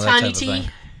 You know, that Tiny type of T.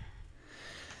 thing.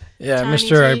 Yeah, Tiny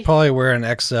Mister, T. I'd probably wear an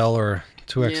XL or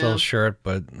 2XL Yeah. shirt,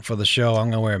 but for the show, I'm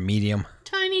gonna wear a medium.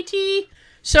 Tiny T.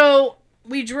 So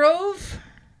we drove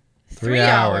 3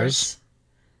 hours.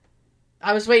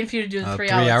 I was waiting for you to do the 3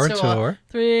 hours. 3 hour So, tour.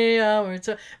 3 hours.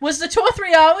 So, was the tour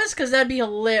 3 hours? Because that'd be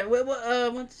hilarious.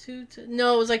 1, 2, 2.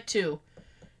 No, it was like 2.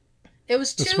 It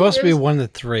was 2. It's supposed to it be was- 1 to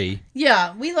 3.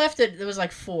 Yeah, we left it. It was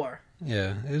like 4.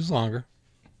 Yeah, it was longer.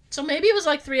 So maybe it was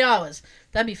like 3 hours.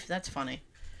 That's funny.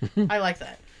 I like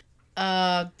that.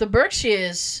 The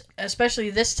Berkshires, especially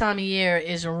this time of year,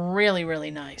 is really,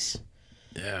 really nice.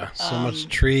 Yeah, so much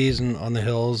trees and on the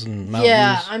hills and mountains.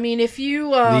 Yeah, I mean, if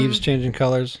you leaves changing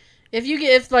colors.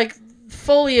 if like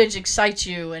foliage excites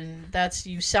you and that's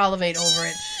you salivate over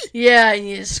it, yeah, and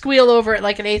you squeal over it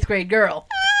like an 8th grade girl.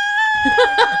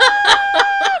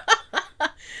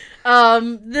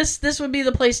 This would be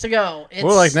the place to go. It's,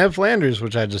 Or like Ned Flanders,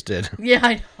 which I just did. Yeah,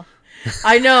 I know.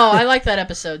 I know. I like that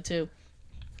episode too.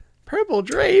 Purple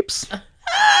drapes.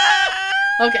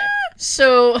 Okay,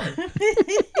 so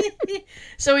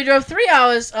so we drove 3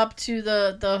 hours up to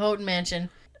the Houghton Mansion.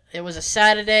 It was a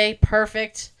Saturday,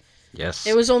 perfect. Yes.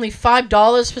 It was only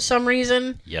 $5 for some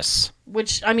reason, Yes.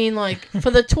 which I mean, like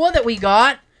for the tour that we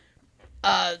got,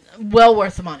 well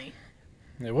worth the money.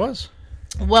 It was.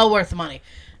 Well worth the money.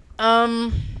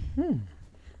 Go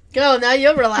now,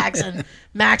 you're relaxing,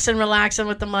 Maxing, relaxing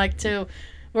with the mic too.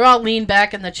 We're all leaned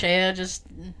back in the chair, just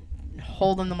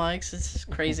holding the mics. It's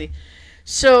crazy.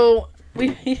 So we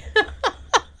I'm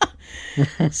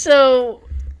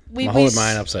holding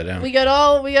mine upside down. We got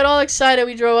all excited.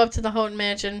 We drove up to the Houghton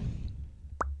Mansion,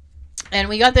 and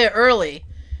we got there early.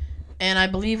 And I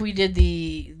believe we did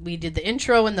the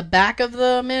intro in the back of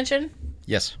the mansion.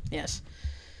 Yes. Yes.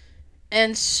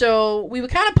 And so we were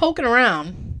kind of poking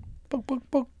around, Poke, poke,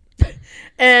 poke.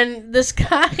 and this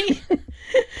guy,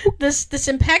 this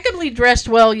impeccably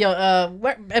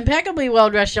well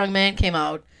dressed young man came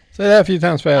out. Say that a few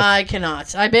times fast. I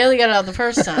cannot. I barely got it out the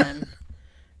first time.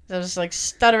 I was like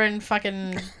stuttering,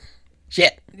 fucking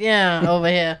Shit. yeah, over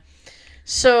here.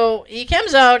 So he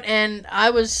comes out, and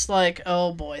I was like,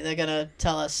 "Oh boy, they're gonna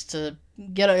tell us to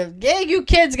yeah, you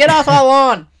kids, get off our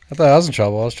lawn." I thought I was in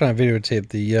trouble. I was trying to videotape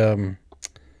the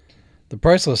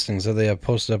price listings that they have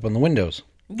posted up on the windows,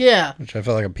 Yeah, which I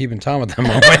felt like a peeping Tom at that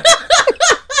moment.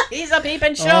 he's a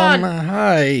peeping Sean.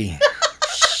 Hi.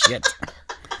 Shit.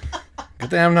 Good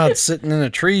thing I'm not sitting in a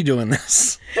tree doing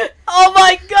this. Oh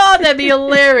my god, that'd be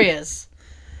hilarious.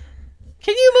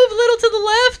 Can you move a little to the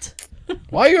left?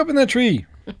 Why are you up in that tree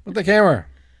with the camera?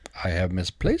 I have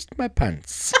misplaced my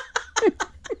pants.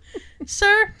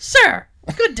 Sir,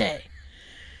 good day.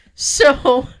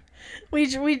 So,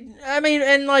 I mean,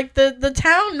 and like the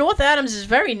town, North Adams is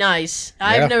very nice. Yeah.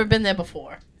 I've never been there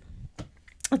before.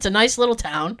 It's a nice little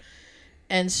town.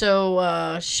 And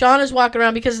so, Sean is walking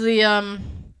around because the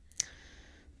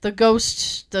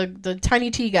ghost, the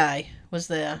Tiny T guy was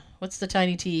there. What's the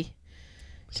Tiny T?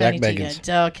 Zach Tiny T Bagans.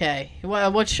 guy. Okay.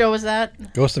 What show was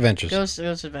that? Ghost Adventures. Ghost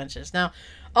Adventures. Now,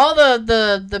 all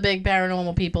the big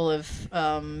paranormal people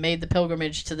have made the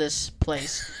pilgrimage to this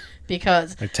place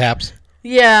because Like taps.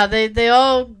 yeah, they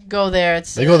all go there.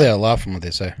 They go there a lot from what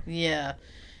they say. Yeah,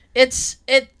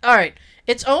 all right.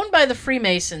 It's owned by the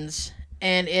Freemasons,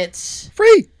 and it's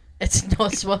Free.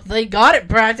 well, they got it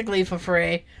practically for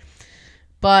free,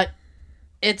 but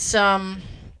it's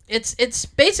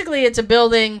basically it's a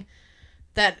building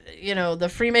that, you know, the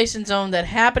Freemasons own that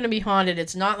happen to be haunted.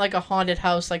 It's not like a haunted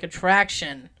house like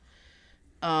attraction.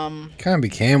 Kind of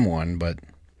became one, but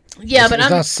Yeah, but it's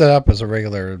not set up as a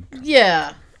regular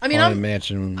yeah. I mean, haunted I'm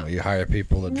mansion where you hire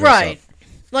people to dress right. up.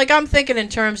 Like I'm thinking in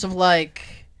terms of like,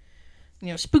 you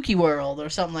know, Spooky World or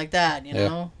something like that. You Yeah.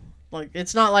 know, like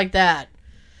it's not like that.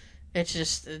 It's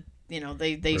just you know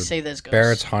they Or say there's ghosts.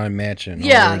 Barrett's Haunted Mansion.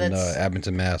 Yeah, over in that's-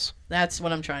 Abington, Mass. That's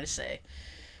what I'm trying to say.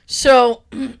 So,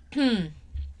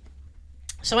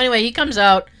 so anyway, he comes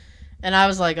out, and I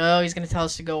was like, oh, he's gonna tell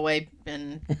us to go away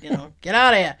and, you know, get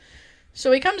out of here.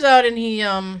 So he comes out and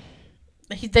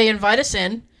they invite us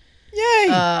in.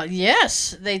 Yay!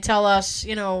 Yes, they tell us,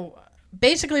 you know,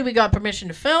 basically we got permission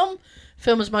to film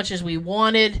as much as we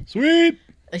wanted. Sweet.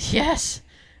 Yes,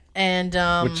 and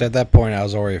Which at that point I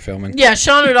was already filming. yeah,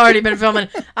 Sean had already been filming.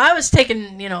 I was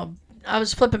taking, you know, I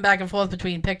was flipping back and forth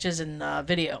between pictures and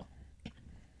video.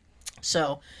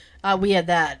 So, we had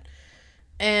that.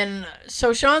 And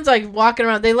so Sean's like walking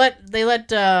around. They let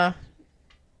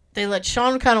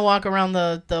Sean kind of walk around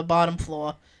the bottom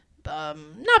floor.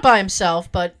 Not by himself,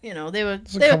 but you know, they were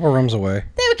It's a couple rooms away.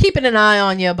 they were keeping an eye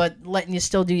on you, but letting you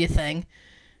still do your thing.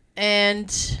 And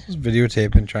I was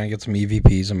videotaping, trying to get some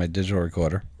EVPs on my digital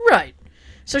recorder. right.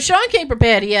 So Sean came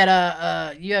prepared. He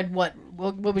had you had what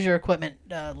was your equipment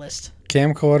list?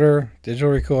 Camcorder, digital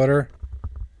recorder,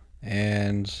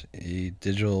 and a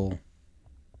digital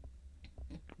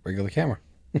regular camera.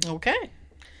 Okay.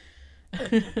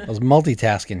 I was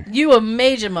multitasking. You were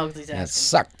major And it multitasking.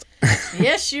 sucked.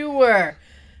 Yes, you were.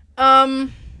 So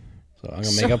I'm going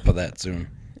to make up for that soon.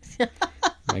 I'm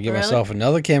going to get Really? myself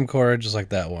another camcorder just like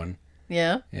that one.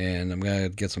 Yeah. And I'm going to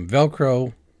get some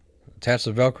Velcro, attach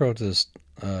the Velcro to this,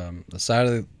 the side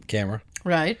of the camera,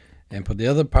 Right. and put the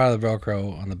other part of the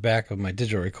Velcro on the back of my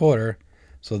digital recorder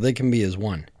so they can be as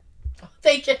one.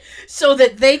 So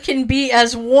that they can be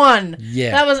as one.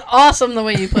 Yeah. That was awesome the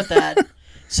way you put that.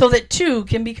 So that two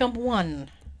can become one.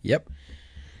 Yep.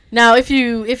 Now, if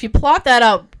you plot that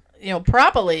out,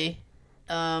 properly,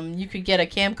 you could get a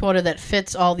camcorder that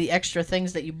fits all the extra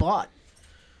things that you bought.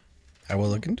 I will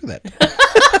look into that.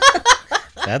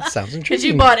 That sounds interesting. Because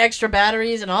you bought extra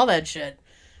batteries and all that shit.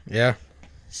 Yeah.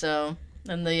 So,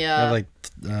 and the... I have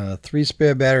like 3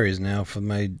 spare batteries now for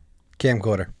my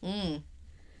camcorder.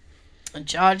 And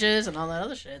charges and all that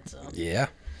other shit. So Yeah.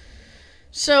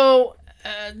 So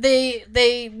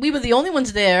we were the only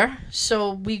ones there,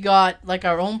 so we got like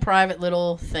our own private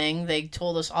little thing. They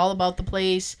told us all about the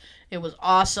place. It was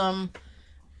awesome.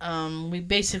 We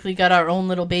basically got our own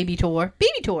little baby tour.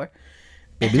 Baby tour.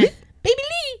 Baby? Baby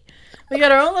Lee. We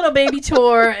got our own little baby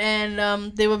tour,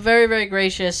 and they were very, very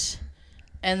gracious.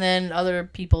 And then other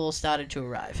people started to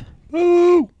arrive.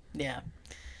 Woo! Yeah.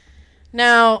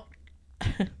 Now,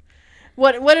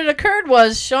 what had occurred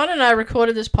was Sean and I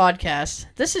recorded this podcast.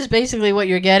 This is basically what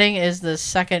you're getting is the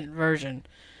second version,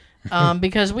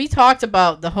 because we talked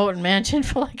about the Houghton Mansion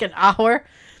for like an hour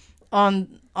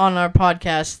on our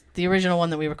podcast, the original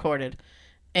one that we recorded,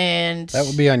 and That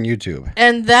will be on YouTube.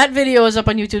 and that video is up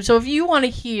on YouTube. So if you want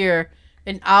to hear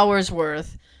an hour's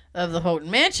worth of the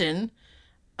Houghton Mansion,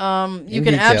 you In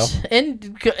can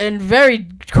detail. in very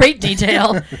great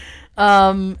detail.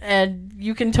 And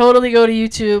you can totally go to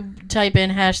YouTube, type in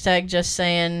hashtag just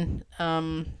saying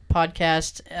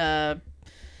podcast.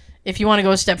 If you want to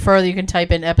go a step further, you can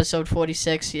type in episode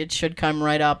 46. It should come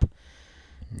right up.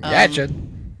 Yeah, it should.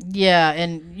 Yeah,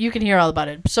 and you can hear all about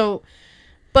it. So,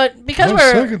 but because I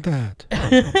we're suck at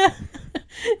that.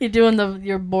 you're doing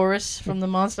your Boris from the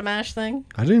Monster Mash thing.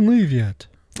 I didn't leave yet.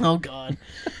 Oh God.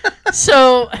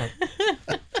 So,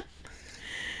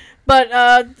 but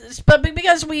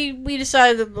because we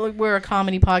decided that we're a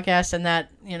comedy podcast and that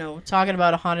talking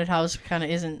about a haunted house kind of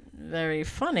isn't very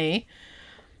funny,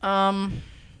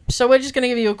 so we're just gonna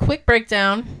give you a quick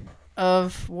breakdown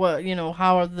of what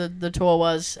how the tour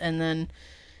was, and then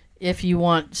if you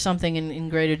want something in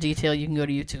greater detail, you can go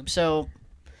to YouTube. So.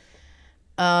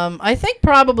 I think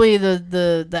probably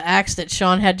the axe that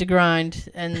Sean had to grind,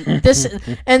 and this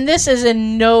is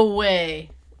in no way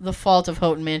the fault of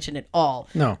Houghton Mansion at all.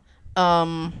 No.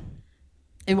 Why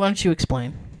don't you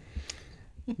explain?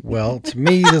 Well, to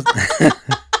me,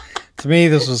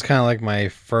 this was kind of like my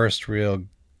first real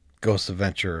ghost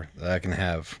adventure that I can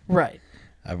have. Right.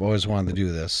 I've always wanted to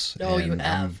do this. Oh, you and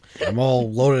have. I'm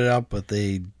all loaded up with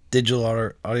the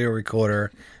digital audio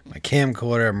recorder, my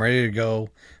camcorder. I'm ready to go,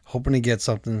 hoping to get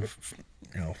something,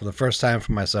 for the first time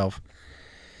for myself.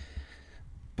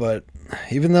 But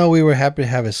even though we were happy to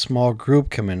have a small group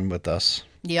come in with us,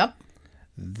 Yep.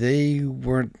 they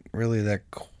weren't really that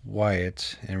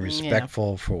quiet and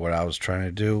respectful for what I was trying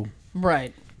to do.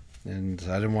 Right. And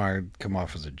I didn't want to come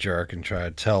off as a jerk and try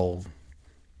to tell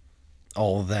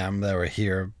all of them that were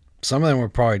here. Some of them were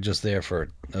probably just there for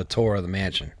a tour of the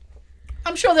mansion.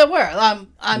 I'm sure there were. I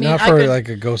mean, not for like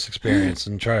a ghost experience,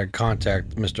 and try to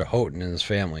contact Mr. Houghton and his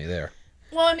family there.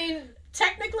 Well, I mean,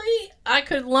 technically, I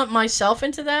could lump myself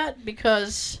into that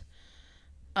because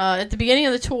at the beginning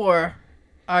of the tour,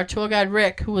 our tour guide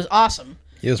Rick, who was awesome.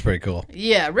 He was pretty cool.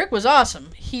 Yeah, Rick was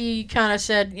awesome. He kind of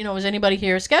said, is anybody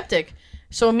here a skeptic?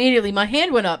 So immediately my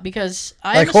hand went up because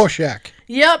Like Horseshack.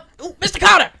 Yep. Ooh, Mr.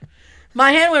 Carter!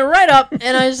 My hand went right up,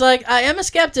 and I was like, I am a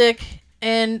skeptic.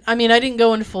 And, I mean, I didn't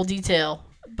go into full detail,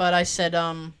 but I said,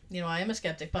 I am a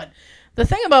skeptic. But the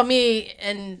thing about me,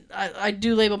 and I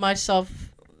do label myself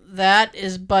that,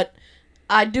 but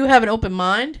I do have an open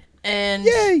mind. And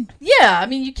Yay! Yeah, I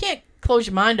mean, you can't close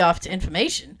your mind off to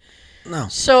information. No.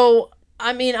 So,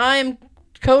 I mean, I'm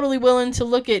totally willing to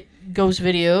look at ghost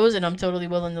videos, and I'm totally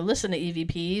willing to listen to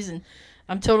EVPs, and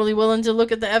I'm totally willing to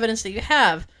look at the evidence that you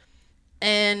have.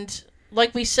 And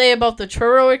like we say about the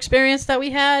Truro experience that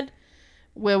we had,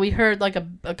 where we heard like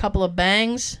a couple of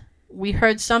bangs, we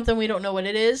heard something, we don't know what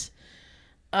it is.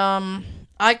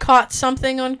 I caught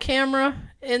something on camera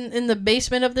in the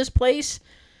basement of this place.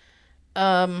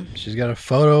 She's got a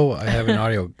photo. I have an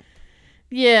audio.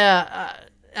 Yeah,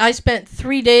 I spent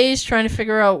 3 days trying to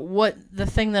figure out what the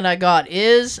thing that I got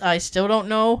is. I still don't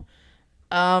know.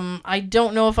 I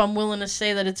don't know if I'm willing to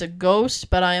say that it's a ghost,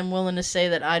 but I am willing to say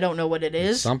that I don't know what it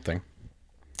is. Something.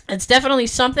 It's definitely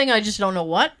something. I just don't know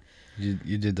what.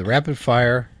 You did the rapid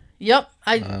fire. Yep,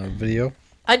 Video.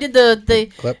 I did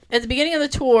the Clip. at the beginning of the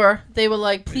tour. They were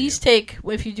like, please take,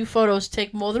 if you do photos,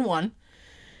 take more than one.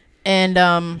 And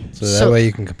So that way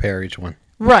you can compare each one.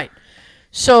 right.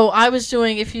 So I was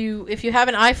doing, if you have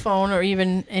an iPhone or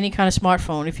even any kind of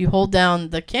smartphone, if you hold down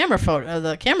the camera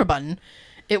button,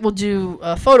 it will do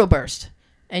a photo burst,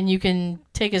 and you can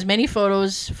take as many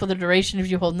photos for the duration of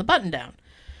you holding the button down.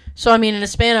 So I mean, in a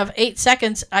span of 8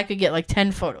 seconds, I could get like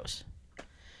 10 photos.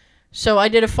 So I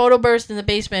did a photo burst in the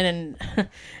basement, and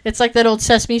it's like that old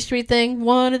Sesame Street thing.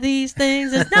 One of these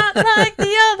things is not like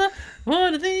the other.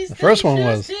 One of these. The first one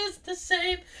just was is the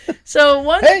same. So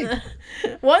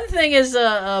one thing is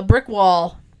a brick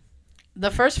wall.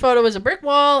 The first photo is a brick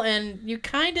wall, and you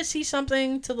kind of see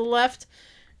something to the left,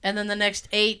 and then the next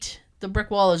 8, the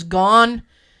brick wall is gone,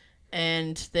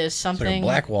 and there's something. It's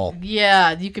like a black wall.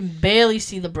 Yeah, you can barely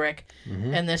see the brick,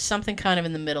 Mm-hmm. and there's something kind of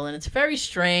in the middle, and it's very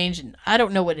strange, and I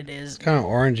don't know what it is. Kind of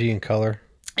orangey in color.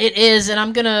 It is, and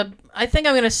I think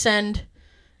I'm gonna send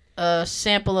a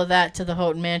sample of that to the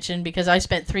Houghton Mansion, because I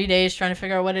spent 3 days trying to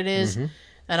figure out what it is,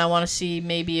 and I want to see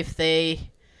maybe if they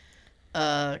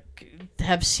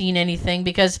have seen anything,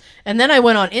 and then I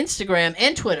went on Instagram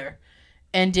and Twitter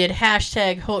and did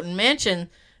hashtag Houghton Mansion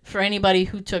for anybody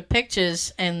who took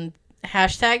pictures and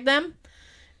hashtagged them,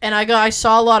 and I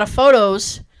saw a lot of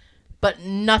photos, but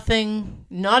nothing,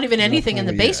 not even anything in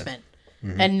the basement,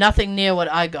 and nothing near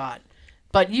what I got.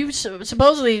 But you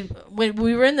supposedly, when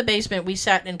we were in the basement, we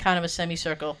sat in kind of a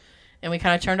semicircle, and we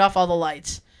kind of turned off all the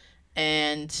lights,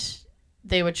 and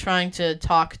they were trying to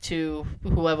talk to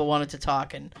whoever wanted to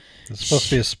talk. And There's supposed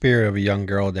to be a spirit of a young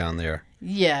girl down there.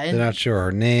 Yeah. They're not sure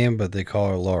her name, but they call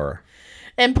her Laura.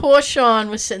 And poor Sean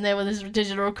was sitting there with his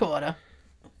digital recorder.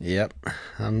 Yep.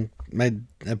 I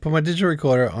put my digital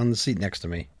recorder on the seat next to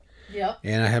me. Yep.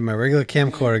 And I had my regular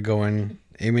camcorder going,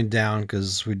 aiming down,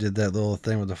 because we did that little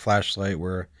thing with the flashlight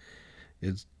where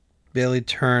it's barely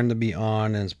turned to be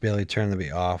on and it's barely turned to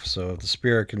be off. So if the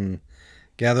spirit can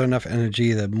gather enough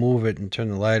energy to move it and turn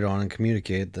the light on and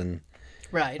communicate, then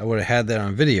right. I would have had that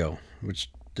on video, which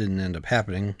didn't end up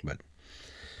happening. But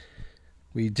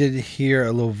we did hear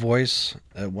a little voice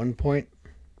at one point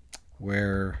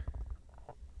where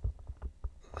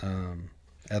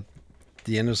at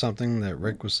the end of something that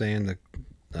Rick was saying that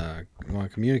you want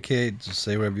to communicate, just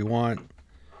say whatever you want.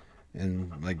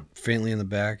 And like faintly in the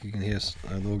back, you can hear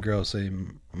a little girl say,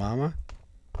 "Mama."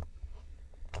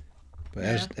 But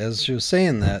as she was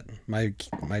saying that, my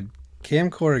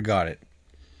camcorder got it.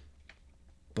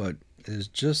 But it was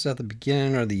just at the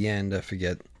beginning or the end, I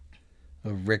forget,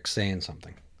 of Rick saying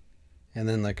something. And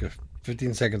then like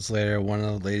 15 seconds later, one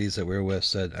of the ladies that we were with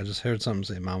said, "I just heard something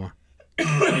say, Mama."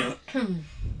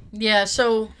 Yeah,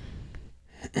 so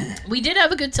we did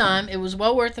have a good time. It was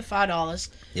well worth the $5.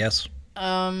 Yes.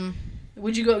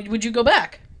 Would you go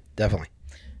back? Definitely.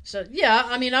 So yeah,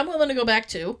 I mean, I'm willing to go back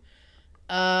too.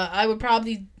 I would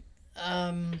probably,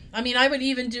 I would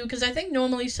even do, because I think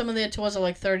normally some of their tours are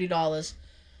like $30.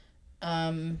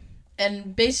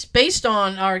 And based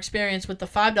on our experience with the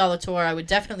 $5 tour, I would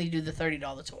definitely do the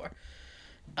 $30 tour.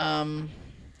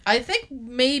 I think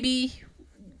maybe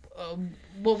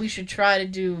what we should try to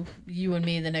do, you and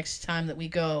me, the next time that we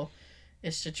go,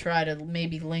 is to try to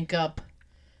maybe link up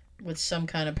with some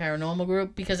kind of paranormal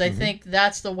group, because I think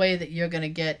that's the way that you're going to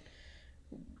get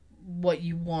what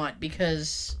you want.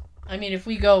 Because, I mean, if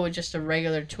we go with just a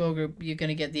regular tour group, you're going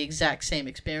to get the exact same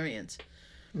experience.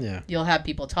 Yeah. You'll have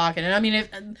people talking. And I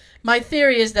mean, my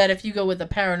theory is that if you go with a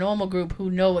paranormal group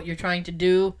who know what you're trying to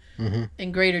do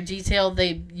in greater detail,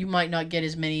 you might not get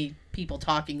as many people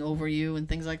talking over you and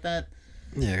things like that.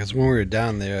 Yeah, because when we were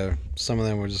down there, some of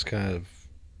them were just kind of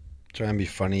trying to be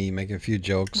funny, making a few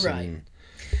jokes, right. And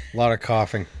a lot of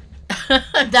coughing.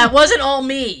 That wasn't all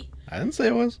me. I didn't say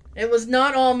it was. It was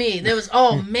not all me. There was,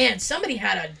 oh man, somebody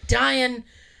had a dying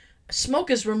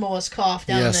smoker's remorse cough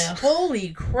down there.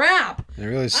 Holy crap. It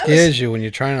really scares you when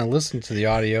you're trying to listen to the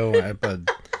audio at a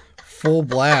full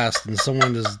blast and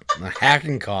someone does a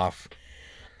hacking cough.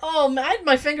 Oh, I had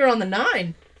my finger on the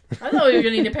 9. I thought we were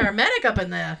going to need a paramedic up in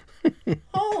there.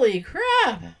 Holy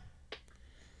crap.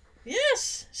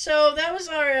 Yes. So that was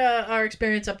our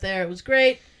experience up there. It was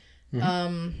great.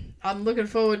 I'm looking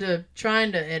forward to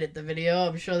trying to edit the video.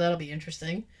 I'm sure that'll be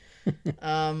interesting.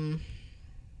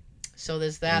 So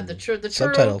there's that. The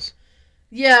subtitles.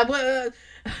 Yeah, but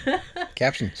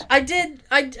captions. I did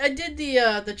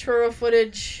the churro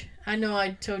footage. I know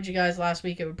I told you guys last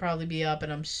week it would probably be up,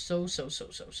 and I'm so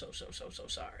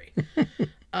sorry.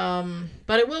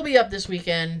 But it will be up this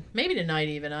weekend, maybe tonight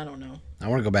even. I don't know. I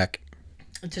want to go back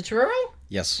to Truro.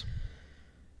 Yes.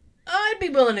 I'd be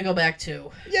willing to go back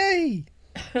too. Yay!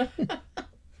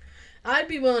 I'd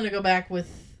be willing to go back with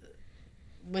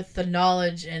the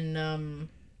knowledge and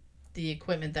the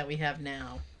equipment that we have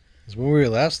now. Because when we were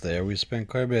last there, we spent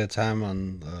quite a bit of time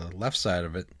on the left side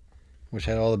of it, which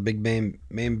had all the big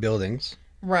main buildings.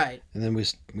 Right. And then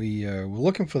we were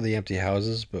looking for the empty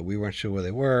houses, but we weren't sure where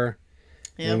they were.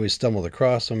 Yep. And then we stumbled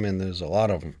across them, and there's a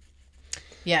lot of them.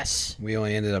 Yes. We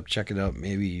only ended up checking out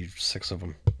maybe 6 of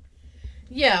them.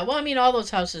 Yeah, well, I mean, all those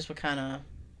houses were kind of...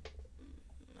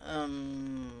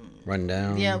 Run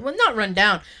down. Yeah, well, not run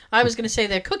down. I was going to say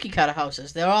they're cookie cutter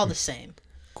houses. They're all the same.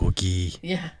 Cookie.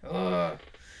 Yeah. Ugh.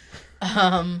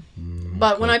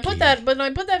 But when I put that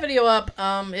video up,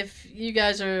 if you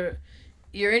guys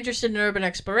you're interested in urban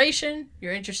exploration,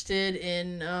 you're interested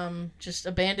in just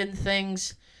abandoned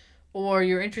things, or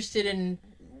you're interested in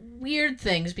weird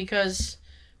things, because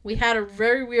we had a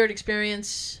very weird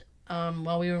experience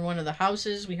while we were in one of the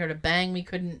houses. We heard a bang we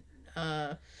couldn't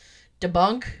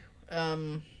debunk.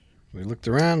 We looked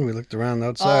around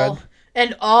outside.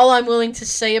 All I'm willing to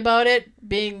say about it,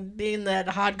 being that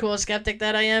hardcore skeptic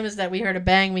that I am, is that we heard a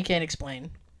bang we can't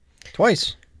explain.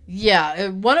 Twice. Yeah,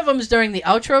 one of them is during the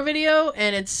outro video,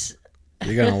 and it's...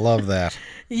 You're going to love that.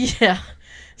 Yeah.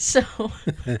 So,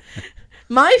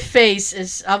 my face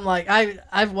is... I'm like,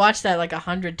 I've watched that like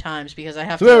 100 times because I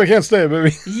have to... So we can't stay,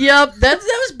 baby. Yep, that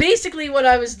was basically what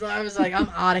I was like, I'm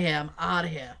out of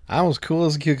here. I was cool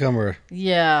as a cucumber.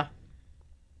 Yeah.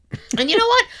 And you know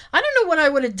what? I don't know what I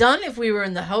would have done if we were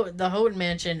in the Houghton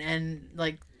Mansion and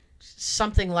like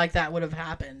something like that would have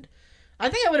happened. I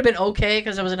think I would have been okay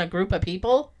because I was in a group of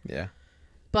people. Yeah.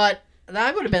 But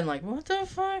I would have been like, what the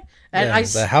fuck? And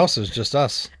the house is just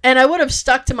us. And I would have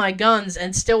stuck to my guns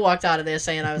and still walked out of there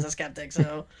saying I was a skeptic.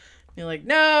 So you're like,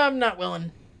 no, I'm not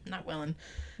willing. Not willing.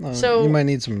 No, so you might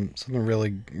need something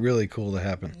really, really cool to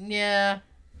happen. Yeah.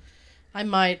 I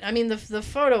might. I mean, the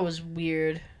photo was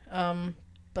weird.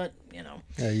 But, you know.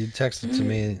 Yeah, you texted to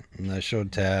me, and I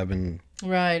showed Tab, and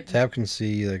right. Tab can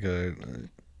see like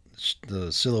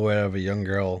the silhouette of a young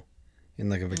girl in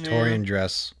like a Victorian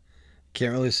dress.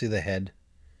 Can't really see the head.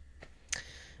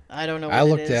 I don't know what I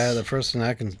looked it is. at it, the first thing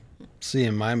I can see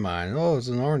in my mind, it's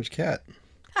an orange cat.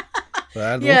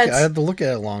 But I had to look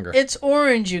at it longer. It's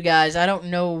orange, you guys. I don't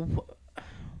know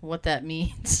what that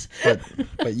means.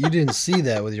 But you didn't see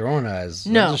that with your own eyes.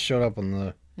 No. It just showed up on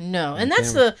the... No, and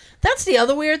that's the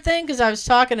other weird thing, because I was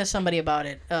talking to somebody about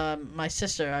it. My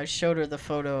sister, I showed her the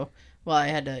photo. Well, I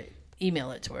had to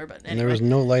email it to her, but anyway. And there was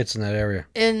no lights in that area.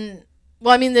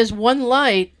 Well, I mean, there's one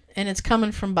light, and it's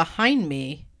coming from behind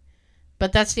me,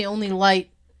 but that's the only light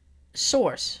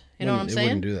source. You know what I'm saying?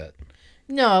 It wouldn't do that.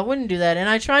 No, I wouldn't do that. And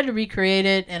I tried to recreate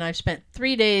it, and I've spent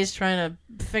 3 days trying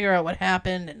to figure out what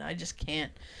happened, and I just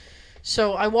can't.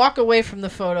 So I walk away from the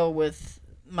photo with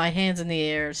my hands in the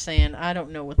air saying, I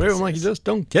don't know what this is. Like you just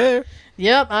don't care.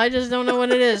 Yep, I just don't know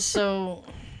what it is. So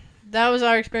that was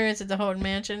our experience at the Houghton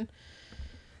Mansion.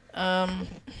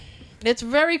 It's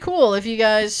very cool if you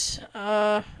guys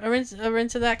are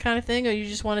into that kind of thing, or you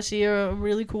just want to see a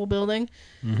really cool building.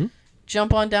 Mm-hmm.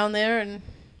 Jump on down there, and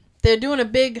they're doing a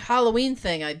big Halloween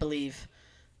thing, I believe.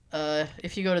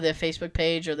 If you go to their Facebook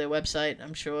page or their website,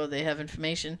 I'm sure they have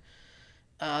information.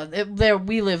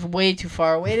 We live way too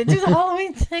far away to do the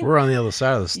Halloween thing. We're on the other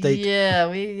side of the state.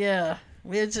 Yeah,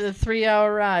 it's a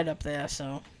 3-hour ride up there,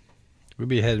 so. We'll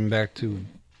be heading back to,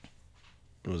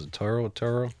 was it Truro?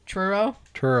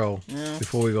 Truro? Yeah.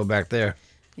 Before we go back there.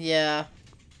 Yeah.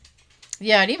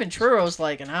 Yeah, and even Truro's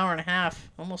like an hour and a half,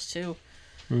 almost 2.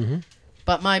 Mm-hmm.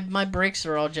 But my brakes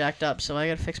are all jacked up, so I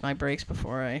gotta fix my brakes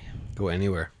before I... Go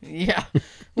anywhere. Yeah,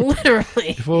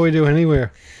 literally. Before we do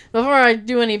anywhere. Before I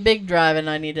do any big driving,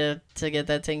 I need to get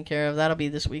that taken care of. That'll be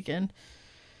this weekend.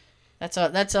 That's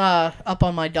up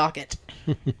on my docket.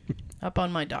 Up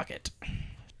on my docket.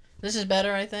 This is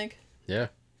better, I think. Yeah.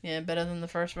 Yeah, better than the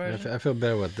first version. I feel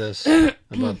better with this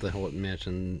about the Houghton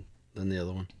Mansion than the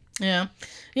other one. Yeah.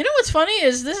 You know what's funny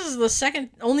is this is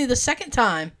only the second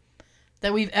time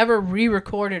that we've ever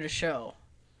re-recorded a show.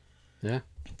 Yeah.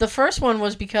 The first one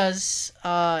was because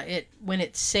when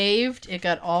it saved, it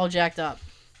got all jacked up.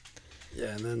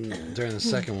 Yeah, and then during the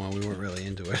second one, we weren't really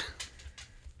into it.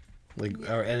 Like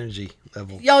our energy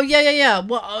level. Oh, yeah.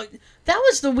 Well, that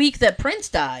was the week that Prince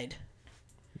died.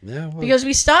 Yeah. Well, Because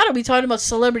we talked about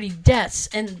celebrity deaths,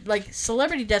 and like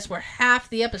celebrity deaths were half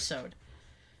the episode.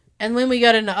 And when we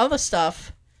got into other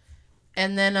stuff,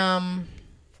 and then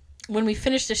when we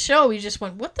finished the show, we just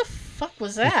went, "What the fuck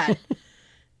was that?"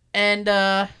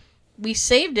 And we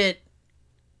saved it.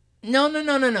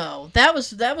 No. That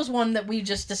was one that we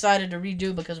just decided to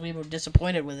redo because we were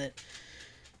disappointed with it.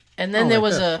 And then there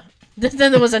was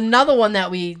another one that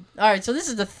we... All right, so this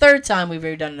is the third time we've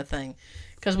ever done a thing.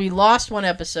 Because we lost one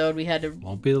episode. We had to...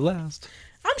 Won't be the last.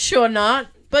 I'm sure not.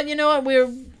 But you know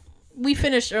what? We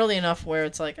finished early enough where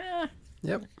it's like,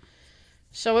 Yep.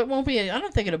 So it won't be... I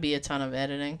don't think it'll be a ton of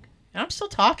editing. And I'm still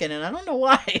talking, and I don't know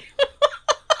why.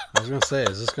 I was gonna say,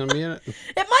 is this gonna be in it?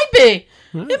 It might be.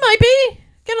 It might be.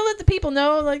 Gotta let the people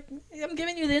know, like, I'm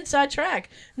giving you the inside track.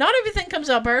 Not everything comes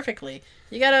out perfectly.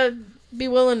 You gotta be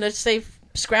willing to say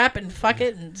scrap and fuck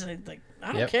it and say, like,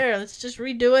 I don't care. Let's just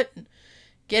redo it and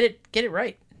get it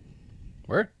right.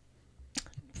 Word.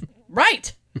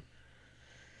 Right.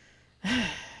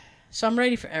 So I'm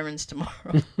ready for errands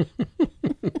tomorrow.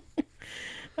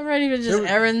 I'm ready for just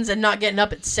errands and not getting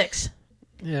up at 6.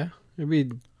 Yeah,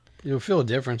 it'll feel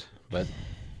different, but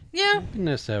yeah, it'd be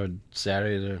nice to have a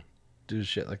Saturday to do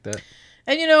shit like that.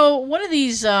 And one of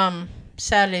these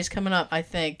Saturdays coming up, I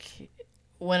think,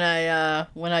 when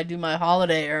I do my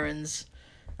holiday errands,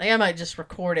 I might just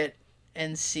record it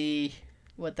and see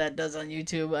what that does on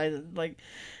YouTube.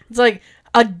 It's like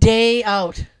a day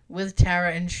out with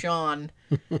Tara and Sean,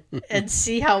 and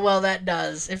see how well that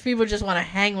does. If people just want to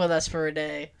hang with us for a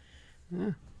day,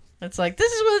 it's like,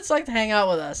 this is what it's like to hang out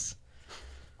with us.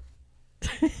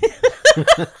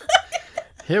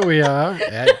 Here we are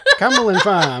at Cumberland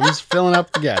Farms, filling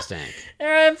up the gas tank. Here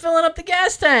I am filling up the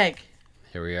gas tank.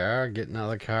 Here we are getting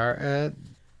out of the car at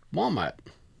Walmart.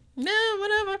 No,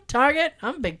 whatever. Target.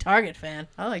 I'm a big Target fan.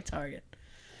 I like Target.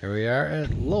 Here we are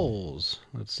at Lowe's.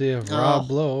 Let's see if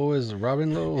Rob Lowe is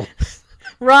Robin Lowe.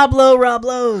 Rob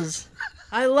Lowe's.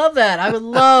 I love that.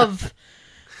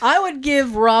 I would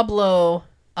give Rob Lowe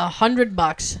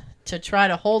 $100 to try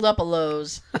to hold up a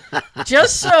Lowe's,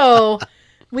 just so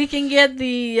we can get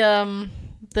the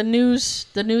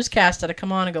newscaster to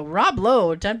come on and go, Rob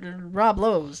Lowe attempted Rob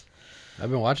Lowe's.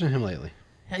 I've been watching him lately.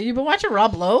 Have you been watching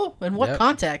Rob Lowe? In what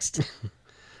context?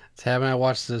 It's having I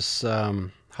watched this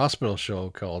hospital show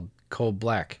called Cold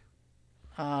Black.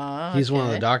 He's one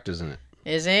of the doctors in it.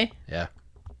 Is he? Yeah.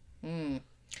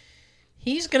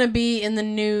 He's going to be in the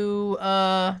new,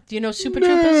 do you know Super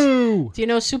Troopers? Do you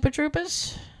know Super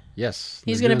Troopers? Yes.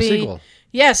 He's going to be, sequel.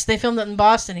 Yes, they filmed it in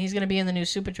Boston. He's going to be in the new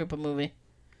Super Trooper movie.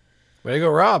 Way to go,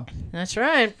 Rob. That's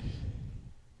right.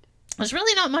 There's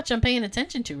really not much I'm paying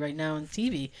attention to right now on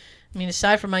TV. I mean,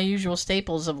 aside from my usual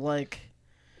staples of, like,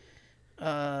 Big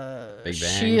Bang.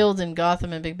 Shield and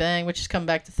Gotham and Big Bang, which has come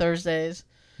back to Thursdays.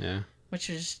 Yeah. Which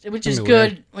is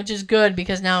good. Which is good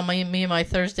because now me and my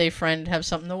Thursday friend have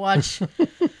something to watch.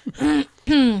 I've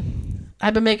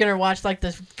been making her watch like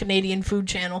the Canadian Food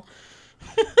Channel.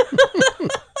 Which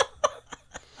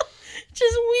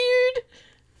is weird.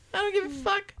 I don't give a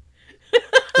fuck.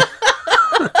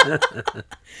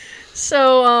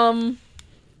 So,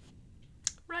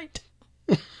 right.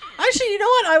 Actually, you know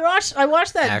what? I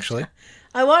watched that. Actually,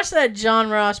 I watched that John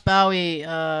Ross Bowie,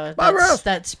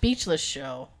 that Speechless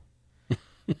show,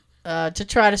 to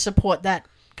try to support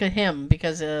him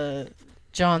because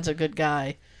John's a good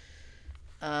guy.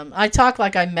 I talk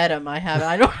like I met him.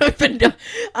 I don't even know.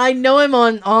 I know him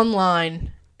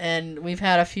online, and we've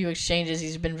had a few exchanges.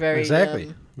 He's been very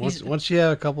exactly. Once you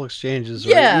have a couple exchanges,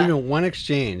 or even one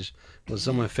exchange with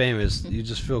someone famous, you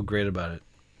just feel great about it.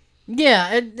 Yeah,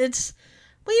 it's.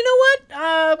 Well, you know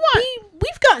what?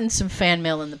 We've gotten some fan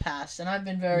mail in the past, and I've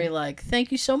been very like,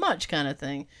 thank you so much kind of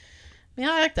thing. I mean,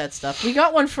 I like that stuff. We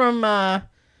got one from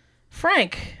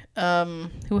Frank,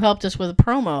 who helped us with a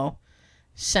promo.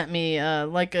 Sent me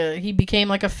he became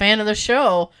like a fan of the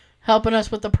show, helping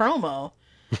us with the promo.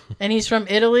 And he's from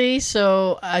Italy,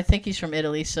 so I think he's from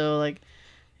Italy. So like,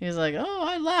 he was like, "Oh,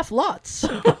 I laugh lots."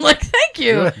 I'm like, "Thank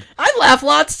you. Good. I laugh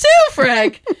lots too,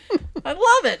 Frank. I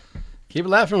love it. Keep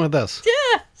laughing with us."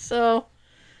 Yeah. So,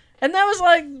 and that was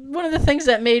like one of the things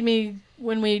that made me,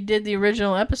 when we did the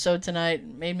original episode tonight,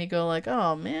 made me go like,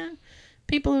 "Oh man,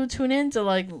 people who tune in to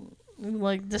like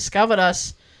discovered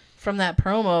us from that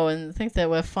promo and think that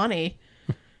we're funny."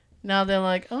 Now they're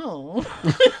like, "Oh,"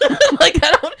 like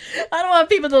I don't want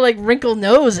people to like wrinkle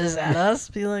noses at us.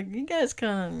 Be like, "You guys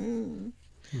kind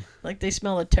of like they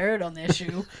smell a turd on their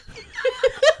shoe."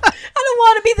 I don't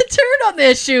want to be the turd on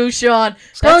their shoe, Sean.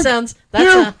 Skunk.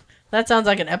 That sounds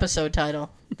like an episode title.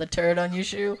 The turd on your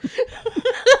shoe.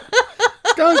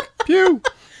 Skunk. Pew.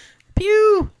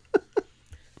 Pew.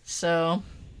 So.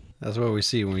 That's what we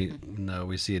see when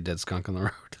we see a dead skunk on the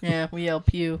road. Yeah, we yell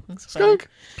pew. That's skunk.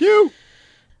 Funny. Pew.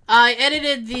 I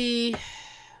edited the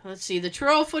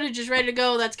Truro footage is ready to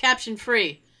go. That's caption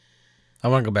free. I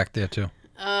want to go back there too.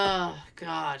 Oh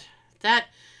God, that.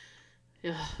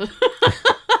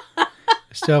 I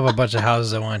still have a bunch of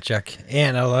houses I want to check,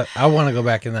 and I want to go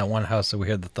back in that one house that we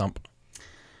heard the thump.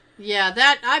 Yeah,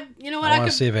 I want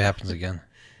to see if it happens again.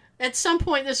 At some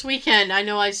point this weekend, I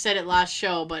know I said it last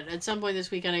show, but at some point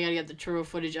this weekend I gotta get the Truro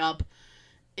footage up.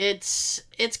 It's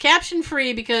caption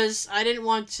free because I didn't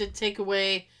want to take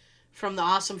away from the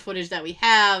awesome footage that we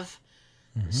have.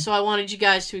 So I wanted you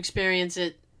guys to experience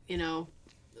it,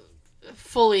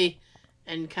 fully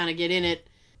and kind of get in it.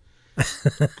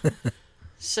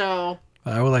 So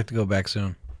I would like to go back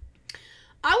soon.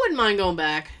 I wouldn't mind going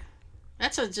back.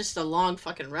 That's just a long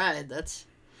fucking ride.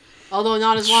 Although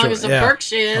not as long as the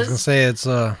Berkshire I was is. gonna say it's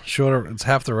shorter. It's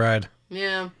half the ride.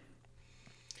 Yeah.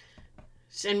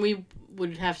 And we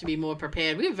would have to be more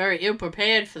prepared. We were very ill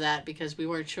prepared for that because we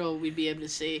weren't sure we'd be able to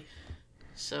see.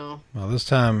 So. Well, this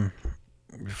time,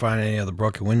 if you find any of the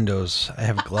broken windows, I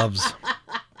have gloves.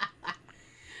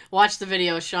 Watch the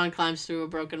video. Sean climbs through a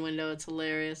broken window. It's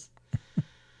hilarious.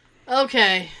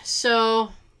 Okay,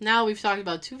 so now we've talked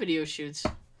about 2 video shoots.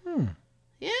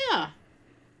 Yeah.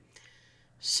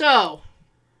 So,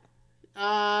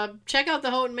 check out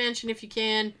the Houghton Mansion if you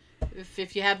can.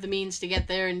 If you have the means to get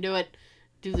there and do it.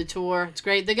 Do the tour. It's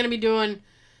great. They're going to be doing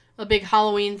a big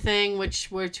Halloween thing,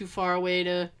 which we're too far away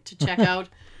to check out.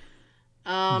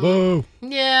 Boo!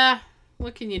 Yeah.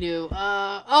 What can you do?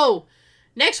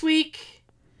 Next week,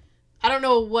 I don't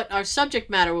know what our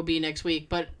subject matter will be next week,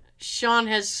 but Sean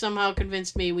has somehow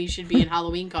convinced me we should be in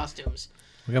Halloween costumes.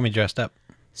 We're gonna be dressed up.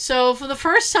 So for the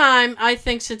first time, I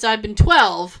think since I've been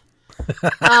 12,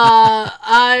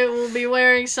 I will be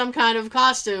wearing some kind of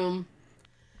costume.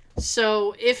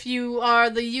 So if you are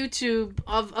the YouTube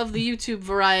of the YouTube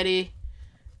variety,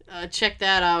 check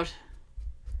that out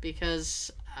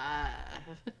because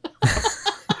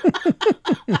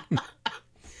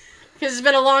it's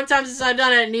been a long time since I've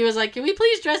done it, and he was like, "Can we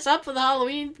please dress up for the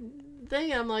Halloween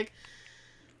thing?" And I'm like,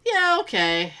 "Yeah,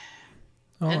 okay."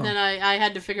 Oh. And then I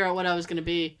had to figure out what I was going to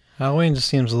be. Halloween just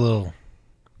seems a little,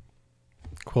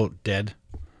 quote, dead.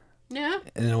 Yeah.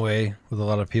 In a way, with a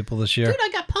lot of people this year. Dude, I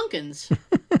got pumpkins.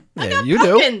 Yeah, you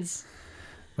pumpkins. do.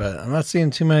 But I'm not seeing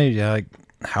too many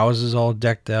houses all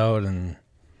decked out, and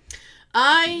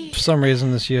for some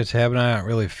reason this year, Tab and I aren't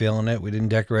really feeling it. We didn't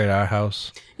decorate our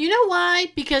house. You know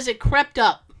why? Because it crept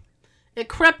up. It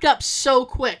crept up so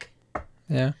quick.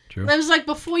 Yeah, true. It was like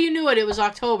before you knew it, it was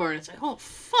October, and it's like, oh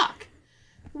fuck,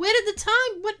 where did the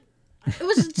time? What? It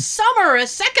was summer a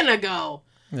second ago.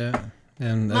 Yeah,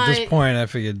 and at this point, I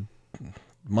figured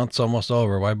month's almost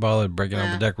over. Why bother breaking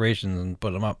out the decorations and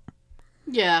put them up?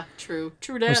 Yeah, true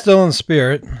that. I'm still in the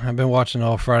spirit. I've been watching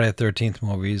all Friday the 13th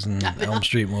movies and Elm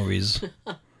Street movies,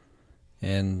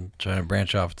 and trying to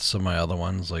branch off to some of my other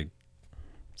ones. Like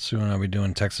soon I'll be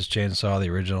doing Texas Chainsaw, the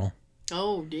original.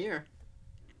 Oh dear.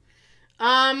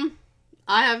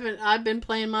 I've been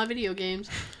playing my video games.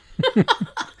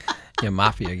 Your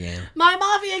Mafia game. My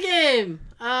Mafia game.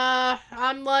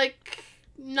 I'm like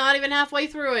not even halfway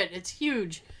through it. It's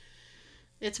huge.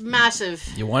 It's massive.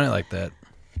 You want it like that.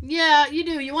 Yeah, you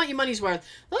do. You want your money's worth.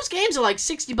 Those games are like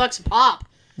 $60 a pop.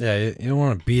 Yeah, you don't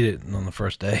want to beat it on the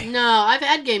first day. No, I've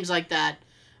had games like that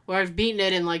where I've beaten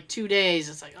it in like 2 days.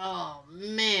 It's like, oh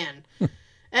man.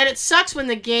 And it sucks when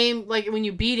the game, like when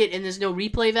you beat it and there's no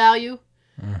replay value.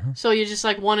 Mm-hmm. So you're just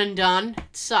like one and done.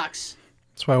 It sucks.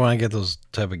 That's why when I get those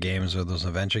type of games or those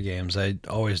adventure games, I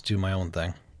always do my own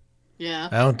thing. Yeah.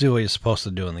 I don't do what you're supposed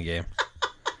to do in the game.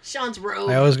 Sean's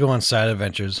rogue. I always go on side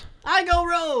adventures. I go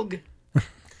rogue.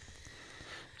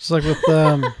 Just like with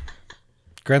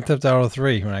Grand Theft Auto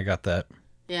 3 when I got that.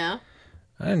 Yeah.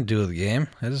 I didn't do the game.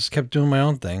 I just kept doing my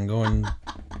own thing, going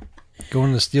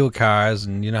to steal cars,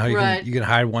 and you know how you can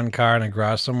hide one car in a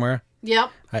garage somewhere?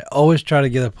 Yep. I always try to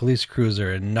get a police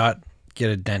cruiser and not get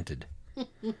it dented. I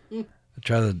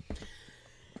try to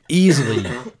easily,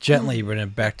 gently bring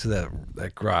it back to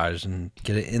that garage and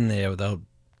get it in there without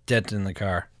denting the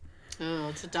car. Oh,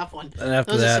 it's a tough one. And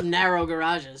after Those that, are some narrow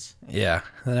garages. Yeah.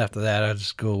 Then after that, I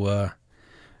just go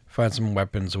find some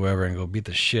weapons or whatever and go beat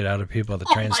the shit out of people at the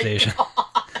train station. God.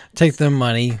 Take their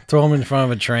money, throw them in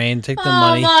front of a train, take their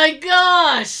money. Oh my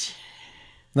gosh.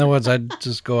 In other words, I'd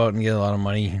just go out and get a lot of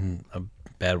money in a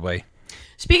bad way.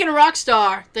 Speaking of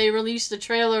Rockstar, they released the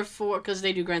trailer because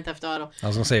they do Grand Theft Auto. I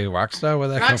was going to say Rockstar, where'd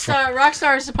that come from?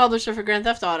 Rockstar is the publisher for Grand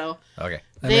Theft Auto. Okay,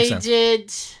 that makes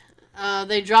sense.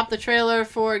 They dropped the trailer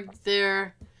for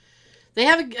their... They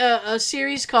have a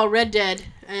series called Red Dead,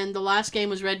 and the last game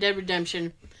was Red Dead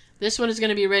Redemption. This one is going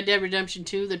to be Red Dead Redemption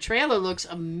 2. The trailer looks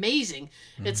amazing.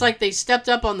 Mm-hmm. It's like they stepped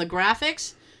up on the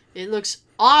graphics. It looks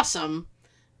awesome,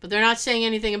 but they're not saying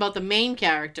anything about the main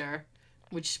character,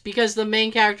 because the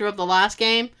main character of the last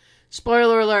game,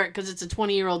 spoiler alert, because it's a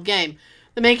 20-year-old game,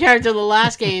 the main character of the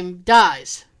last game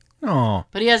dies. Oh.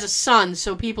 But he has a son,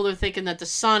 so people are thinking that the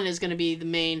son is going to be the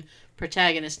main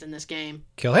protagonist in this game.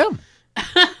 Kill him.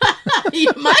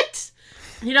 You might.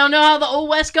 You don't know how the Old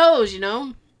West goes, you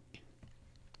know?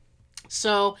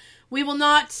 So, we will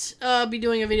not be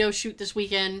doing a video shoot this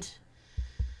weekend.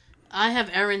 I have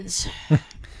errands.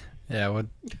 Yeah, we're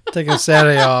taking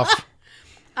Saturday off.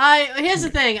 Here's the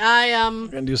thing. We're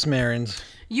gonna do some errands.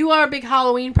 You are a big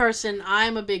Halloween person.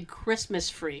 I'm a big Christmas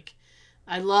freak.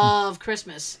 I love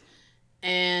Christmas,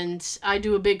 and I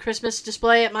do a big Christmas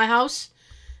display at my house.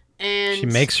 And She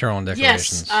makes her own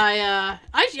decorations. yes,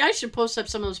 I should post up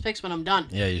some of those pics when I'm done.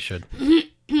 Yeah, you should.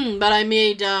 But I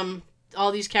made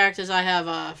all these characters I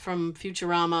have from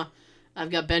Futurama. I've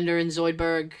got Bender and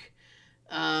Zoidberg.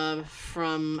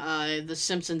 From The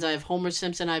Simpsons, I have Homer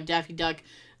Simpson. I have Daffy Duck.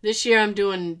 This year I'm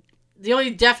doing... The only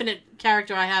definite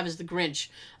character I have is the Grinch.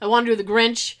 I want to do the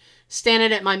Grinch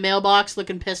standing at my mailbox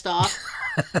looking pissed off.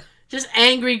 Just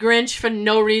angry Grinch for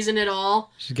no reason at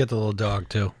all. Should get the little dog,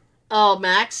 too. Oh,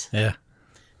 Max? Yeah.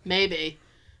 Maybe.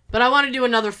 But I want to do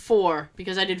another 4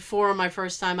 because I did 4 on my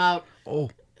first time out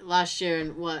last year.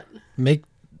 And what? Make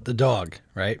the dog,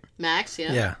 right? Max,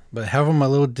 yeah? Yeah, but have him a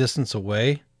little distance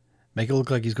away. Make it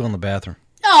look like he's going to the bathroom.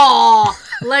 Aw!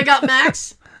 Leg up,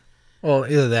 Max? Well,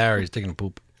 either that or he's taking a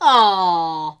poop.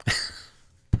 Aw.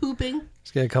 Pooping?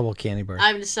 Let's get a couple of candy bars. I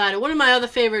haven't decided. One of my other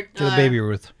favorite... Get a Baby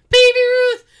Ruth. Baby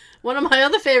Ruth! One of my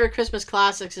other favorite Christmas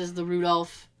classics is the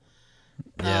Rudolph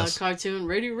Yes. cartoon.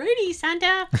 Ready,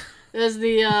 Santa! There's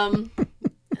the...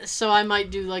 So I might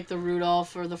do like the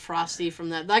Rudolph or the Frosty from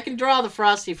that. I can draw the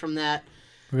Frosty from that.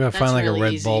 We're going to That's find like really a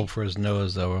red easy. bulb for his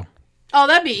nose, though. Oh,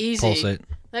 that'd be easy. Pulsate.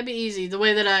 That'd be easy. The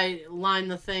way that I line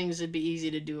the things, it'd be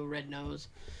easy to do a red nose.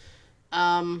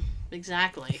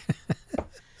 Exactly.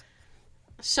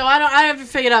 So I haven't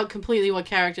figured out completely what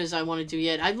characters I want to do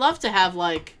yet. I'd love to have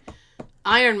like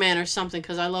Iron Man or something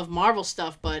because I love Marvel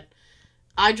stuff, but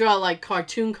I draw like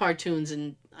cartoons,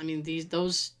 and I mean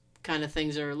those kind of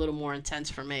things are a little more intense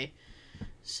for me.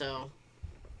 So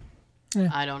Yeah.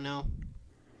 I don't know.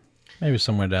 Maybe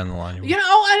somewhere down the line. You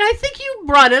know, and I think you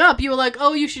brought it up. You were like,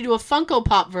 "Oh, you should do a Funko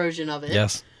Pop version of it."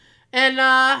 Yes. And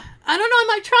I don't know. I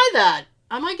might try that.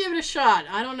 I might give it a shot.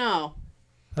 I don't know.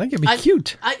 I think it'd be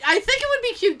cute. I think it would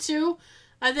be cute too.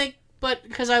 I think, but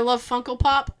because I love Funko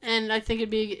Pop, and I think it'd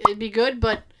be good.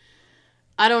 But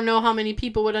I don't know how many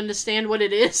people would understand what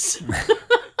it is.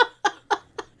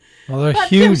 Well, they're But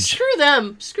huge. Screw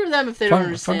them. Screw them if they don't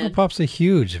understand. Funko Pops are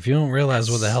huge. If you don't realize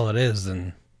what the hell it is,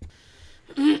 then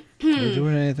are we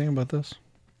doing anything about this?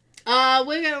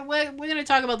 We're gonna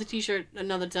talk about the T-shirt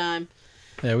another time.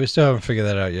 Yeah, we still haven't figured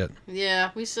that out yet.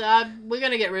 Yeah, we're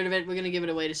gonna get rid of it. We're gonna give it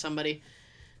away to somebody.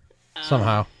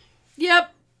 Somehow.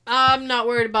 Yep. I'm not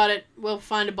worried about it. We'll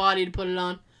find a body to put it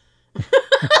on.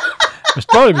 Mr.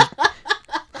 Body,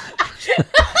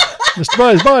 Mr.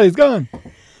 Body's body's gone.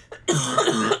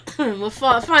 We'll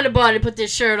find a body to put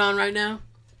this shirt on right now.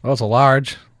 Well, it's a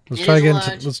large. Let's It try is to get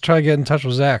large. let's try to get in touch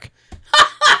with Zach.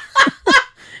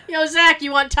 Yo, Zach,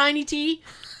 you want tiny tea?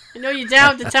 I know you're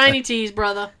down with the tiny teas,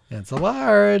 brother. It's a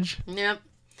large. Yep.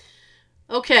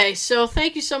 Okay, so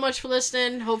thank you so much for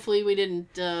listening. Hopefully we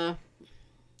didn't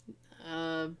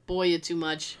bore you too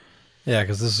much. Yeah,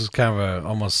 because this is kind of a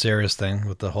almost serious thing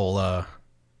with the whole what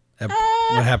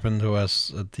happened to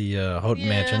us at the Houghton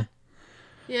Mansion.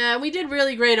 Yeah, we did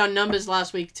really great on numbers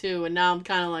last week too, and now I'm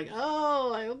kind of like,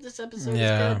 oh, I hope this episode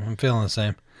Yeah, is I'm feeling the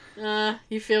same. good.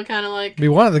 You feel kind of like We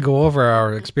wanted to go over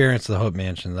our experience at the Houghton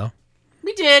Mansion, though.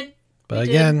 we did. But We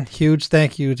did. again, huge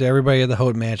thank you to everybody at the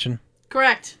Houghton Mansion.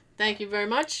 Correct. Thank you very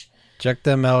much. Check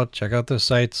them out. Check out their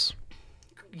sites.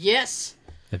 Yes.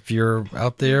 If you're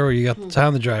out there or you got the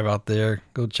time to drive out there,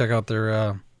 go check out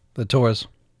their the tours.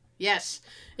 Yes.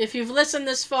 If you've listened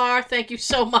this far, thank you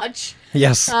so much.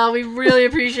 Yes. We really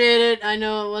appreciate it. I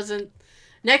know it wasn't.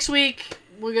 Next week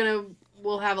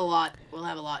we'll have a lot. We'll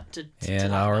have a lot to And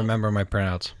talk I'll about. remember my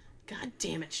printouts. God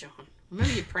damn it, Sean.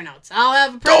 Remember your printouts. I'll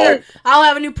have a printer. I'll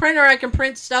have a new printer. I can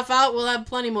print stuff out. We'll have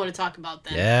plenty more to talk about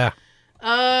then. Yeah.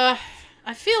 But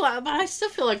I still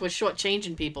feel like we're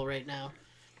shortchanging people right now.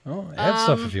 Oh, add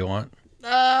stuff if you want.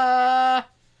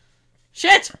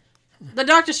 Shit! The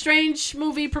Doctor Strange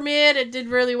movie premiered. It did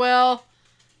really well.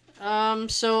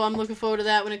 So I'm looking forward to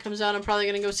that when it comes out. I'm probably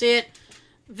going to go see it.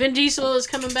 Vin Diesel is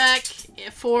coming back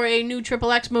for a new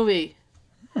Triple X movie.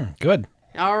 Good.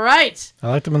 All right. I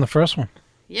liked them in the first one.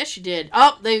 Yes, you did.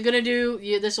 Oh, they're going to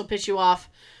do... this will piss you off.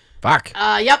 Fuck.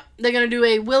 Yep. They're going to do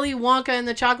a Willy Wonka and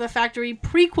the Chocolate Factory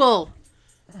prequel.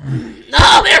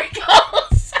 Oh, there he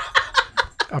goes.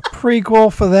 A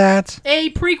prequel for that? A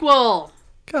prequel.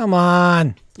 Come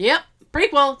on. Yep.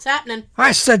 Prequel. It's happening.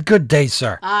 I said good day,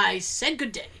 sir. I said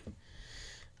good day.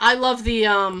 I love the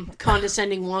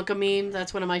condescending Wonka meme.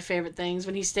 That's one of my favorite things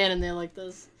when he's standing there like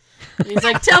this. And he's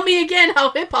like, tell me again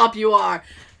how hip-hop you are.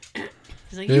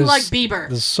 He's like, you like Bieber.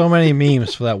 There's so many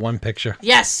memes for that one picture.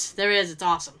 Yes, there is. It's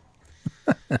awesome.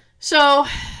 So,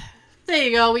 there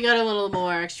you go. We got a little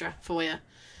more extra for you.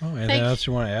 Oh, anything else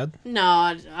you want to add? No,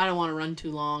 I don't want to run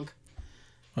too long.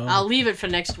 Oh, I'll leave it for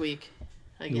next week.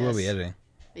 I guess. you will be editing.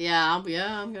 Yeah, I'm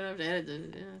gonna have to edit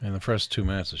it. Yeah. And the first 2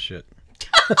 minutes of shit.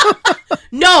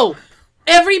 No,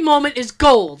 every moment is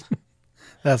gold.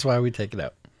 That's why we take it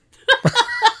out.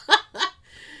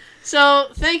 So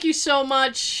thank you so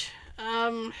much.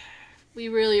 We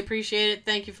really appreciate it.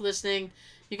 Thank you for listening.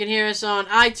 You can hear us on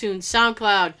iTunes,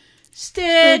 SoundCloud,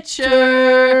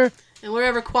 Stitcher, and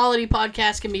wherever quality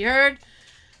podcasts can be heard.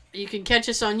 You can catch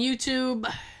us on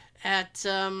YouTube at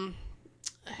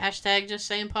hashtag Just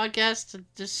Saying Podcast.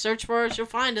 Just search for us, you'll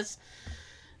find us.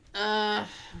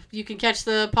 You can catch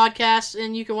the podcast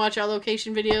and you can watch our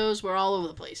location videos. We're all over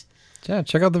the place. Yeah,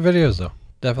 check out the videos, though.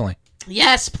 Definitely.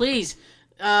 Yes, please.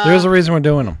 There's a reason we're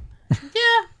doing them.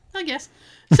 Yeah, I guess.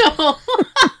 So,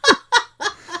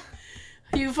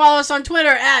 you can follow us on Twitter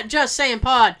at Just Saying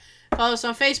Pod. Follow us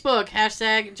on Facebook,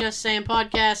 hashtag Just Saying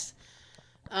Podcast.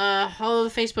 Although the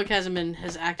Facebook hasn't been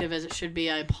as active as it should be,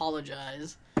 I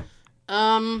apologize.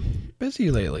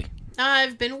 Busy lately.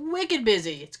 I've been wicked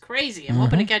busy. It's crazy. I'm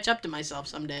hoping to catch up to myself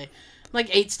someday. I'm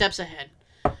like 8 steps ahead.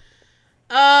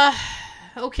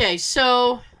 Okay,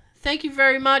 so thank you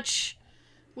very much.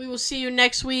 We will see you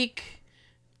next week.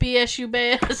 BSU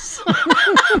Bears.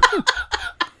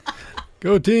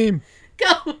 Go team.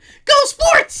 Go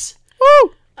sports!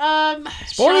 Woo!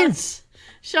 Sporting.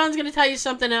 Sean's gonna tell you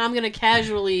something, and I'm gonna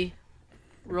casually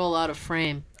roll out of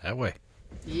frame. That way.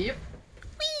 Yep.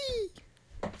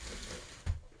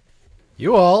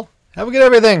 You all have a good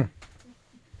everything.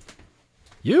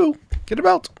 You get a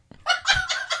belt.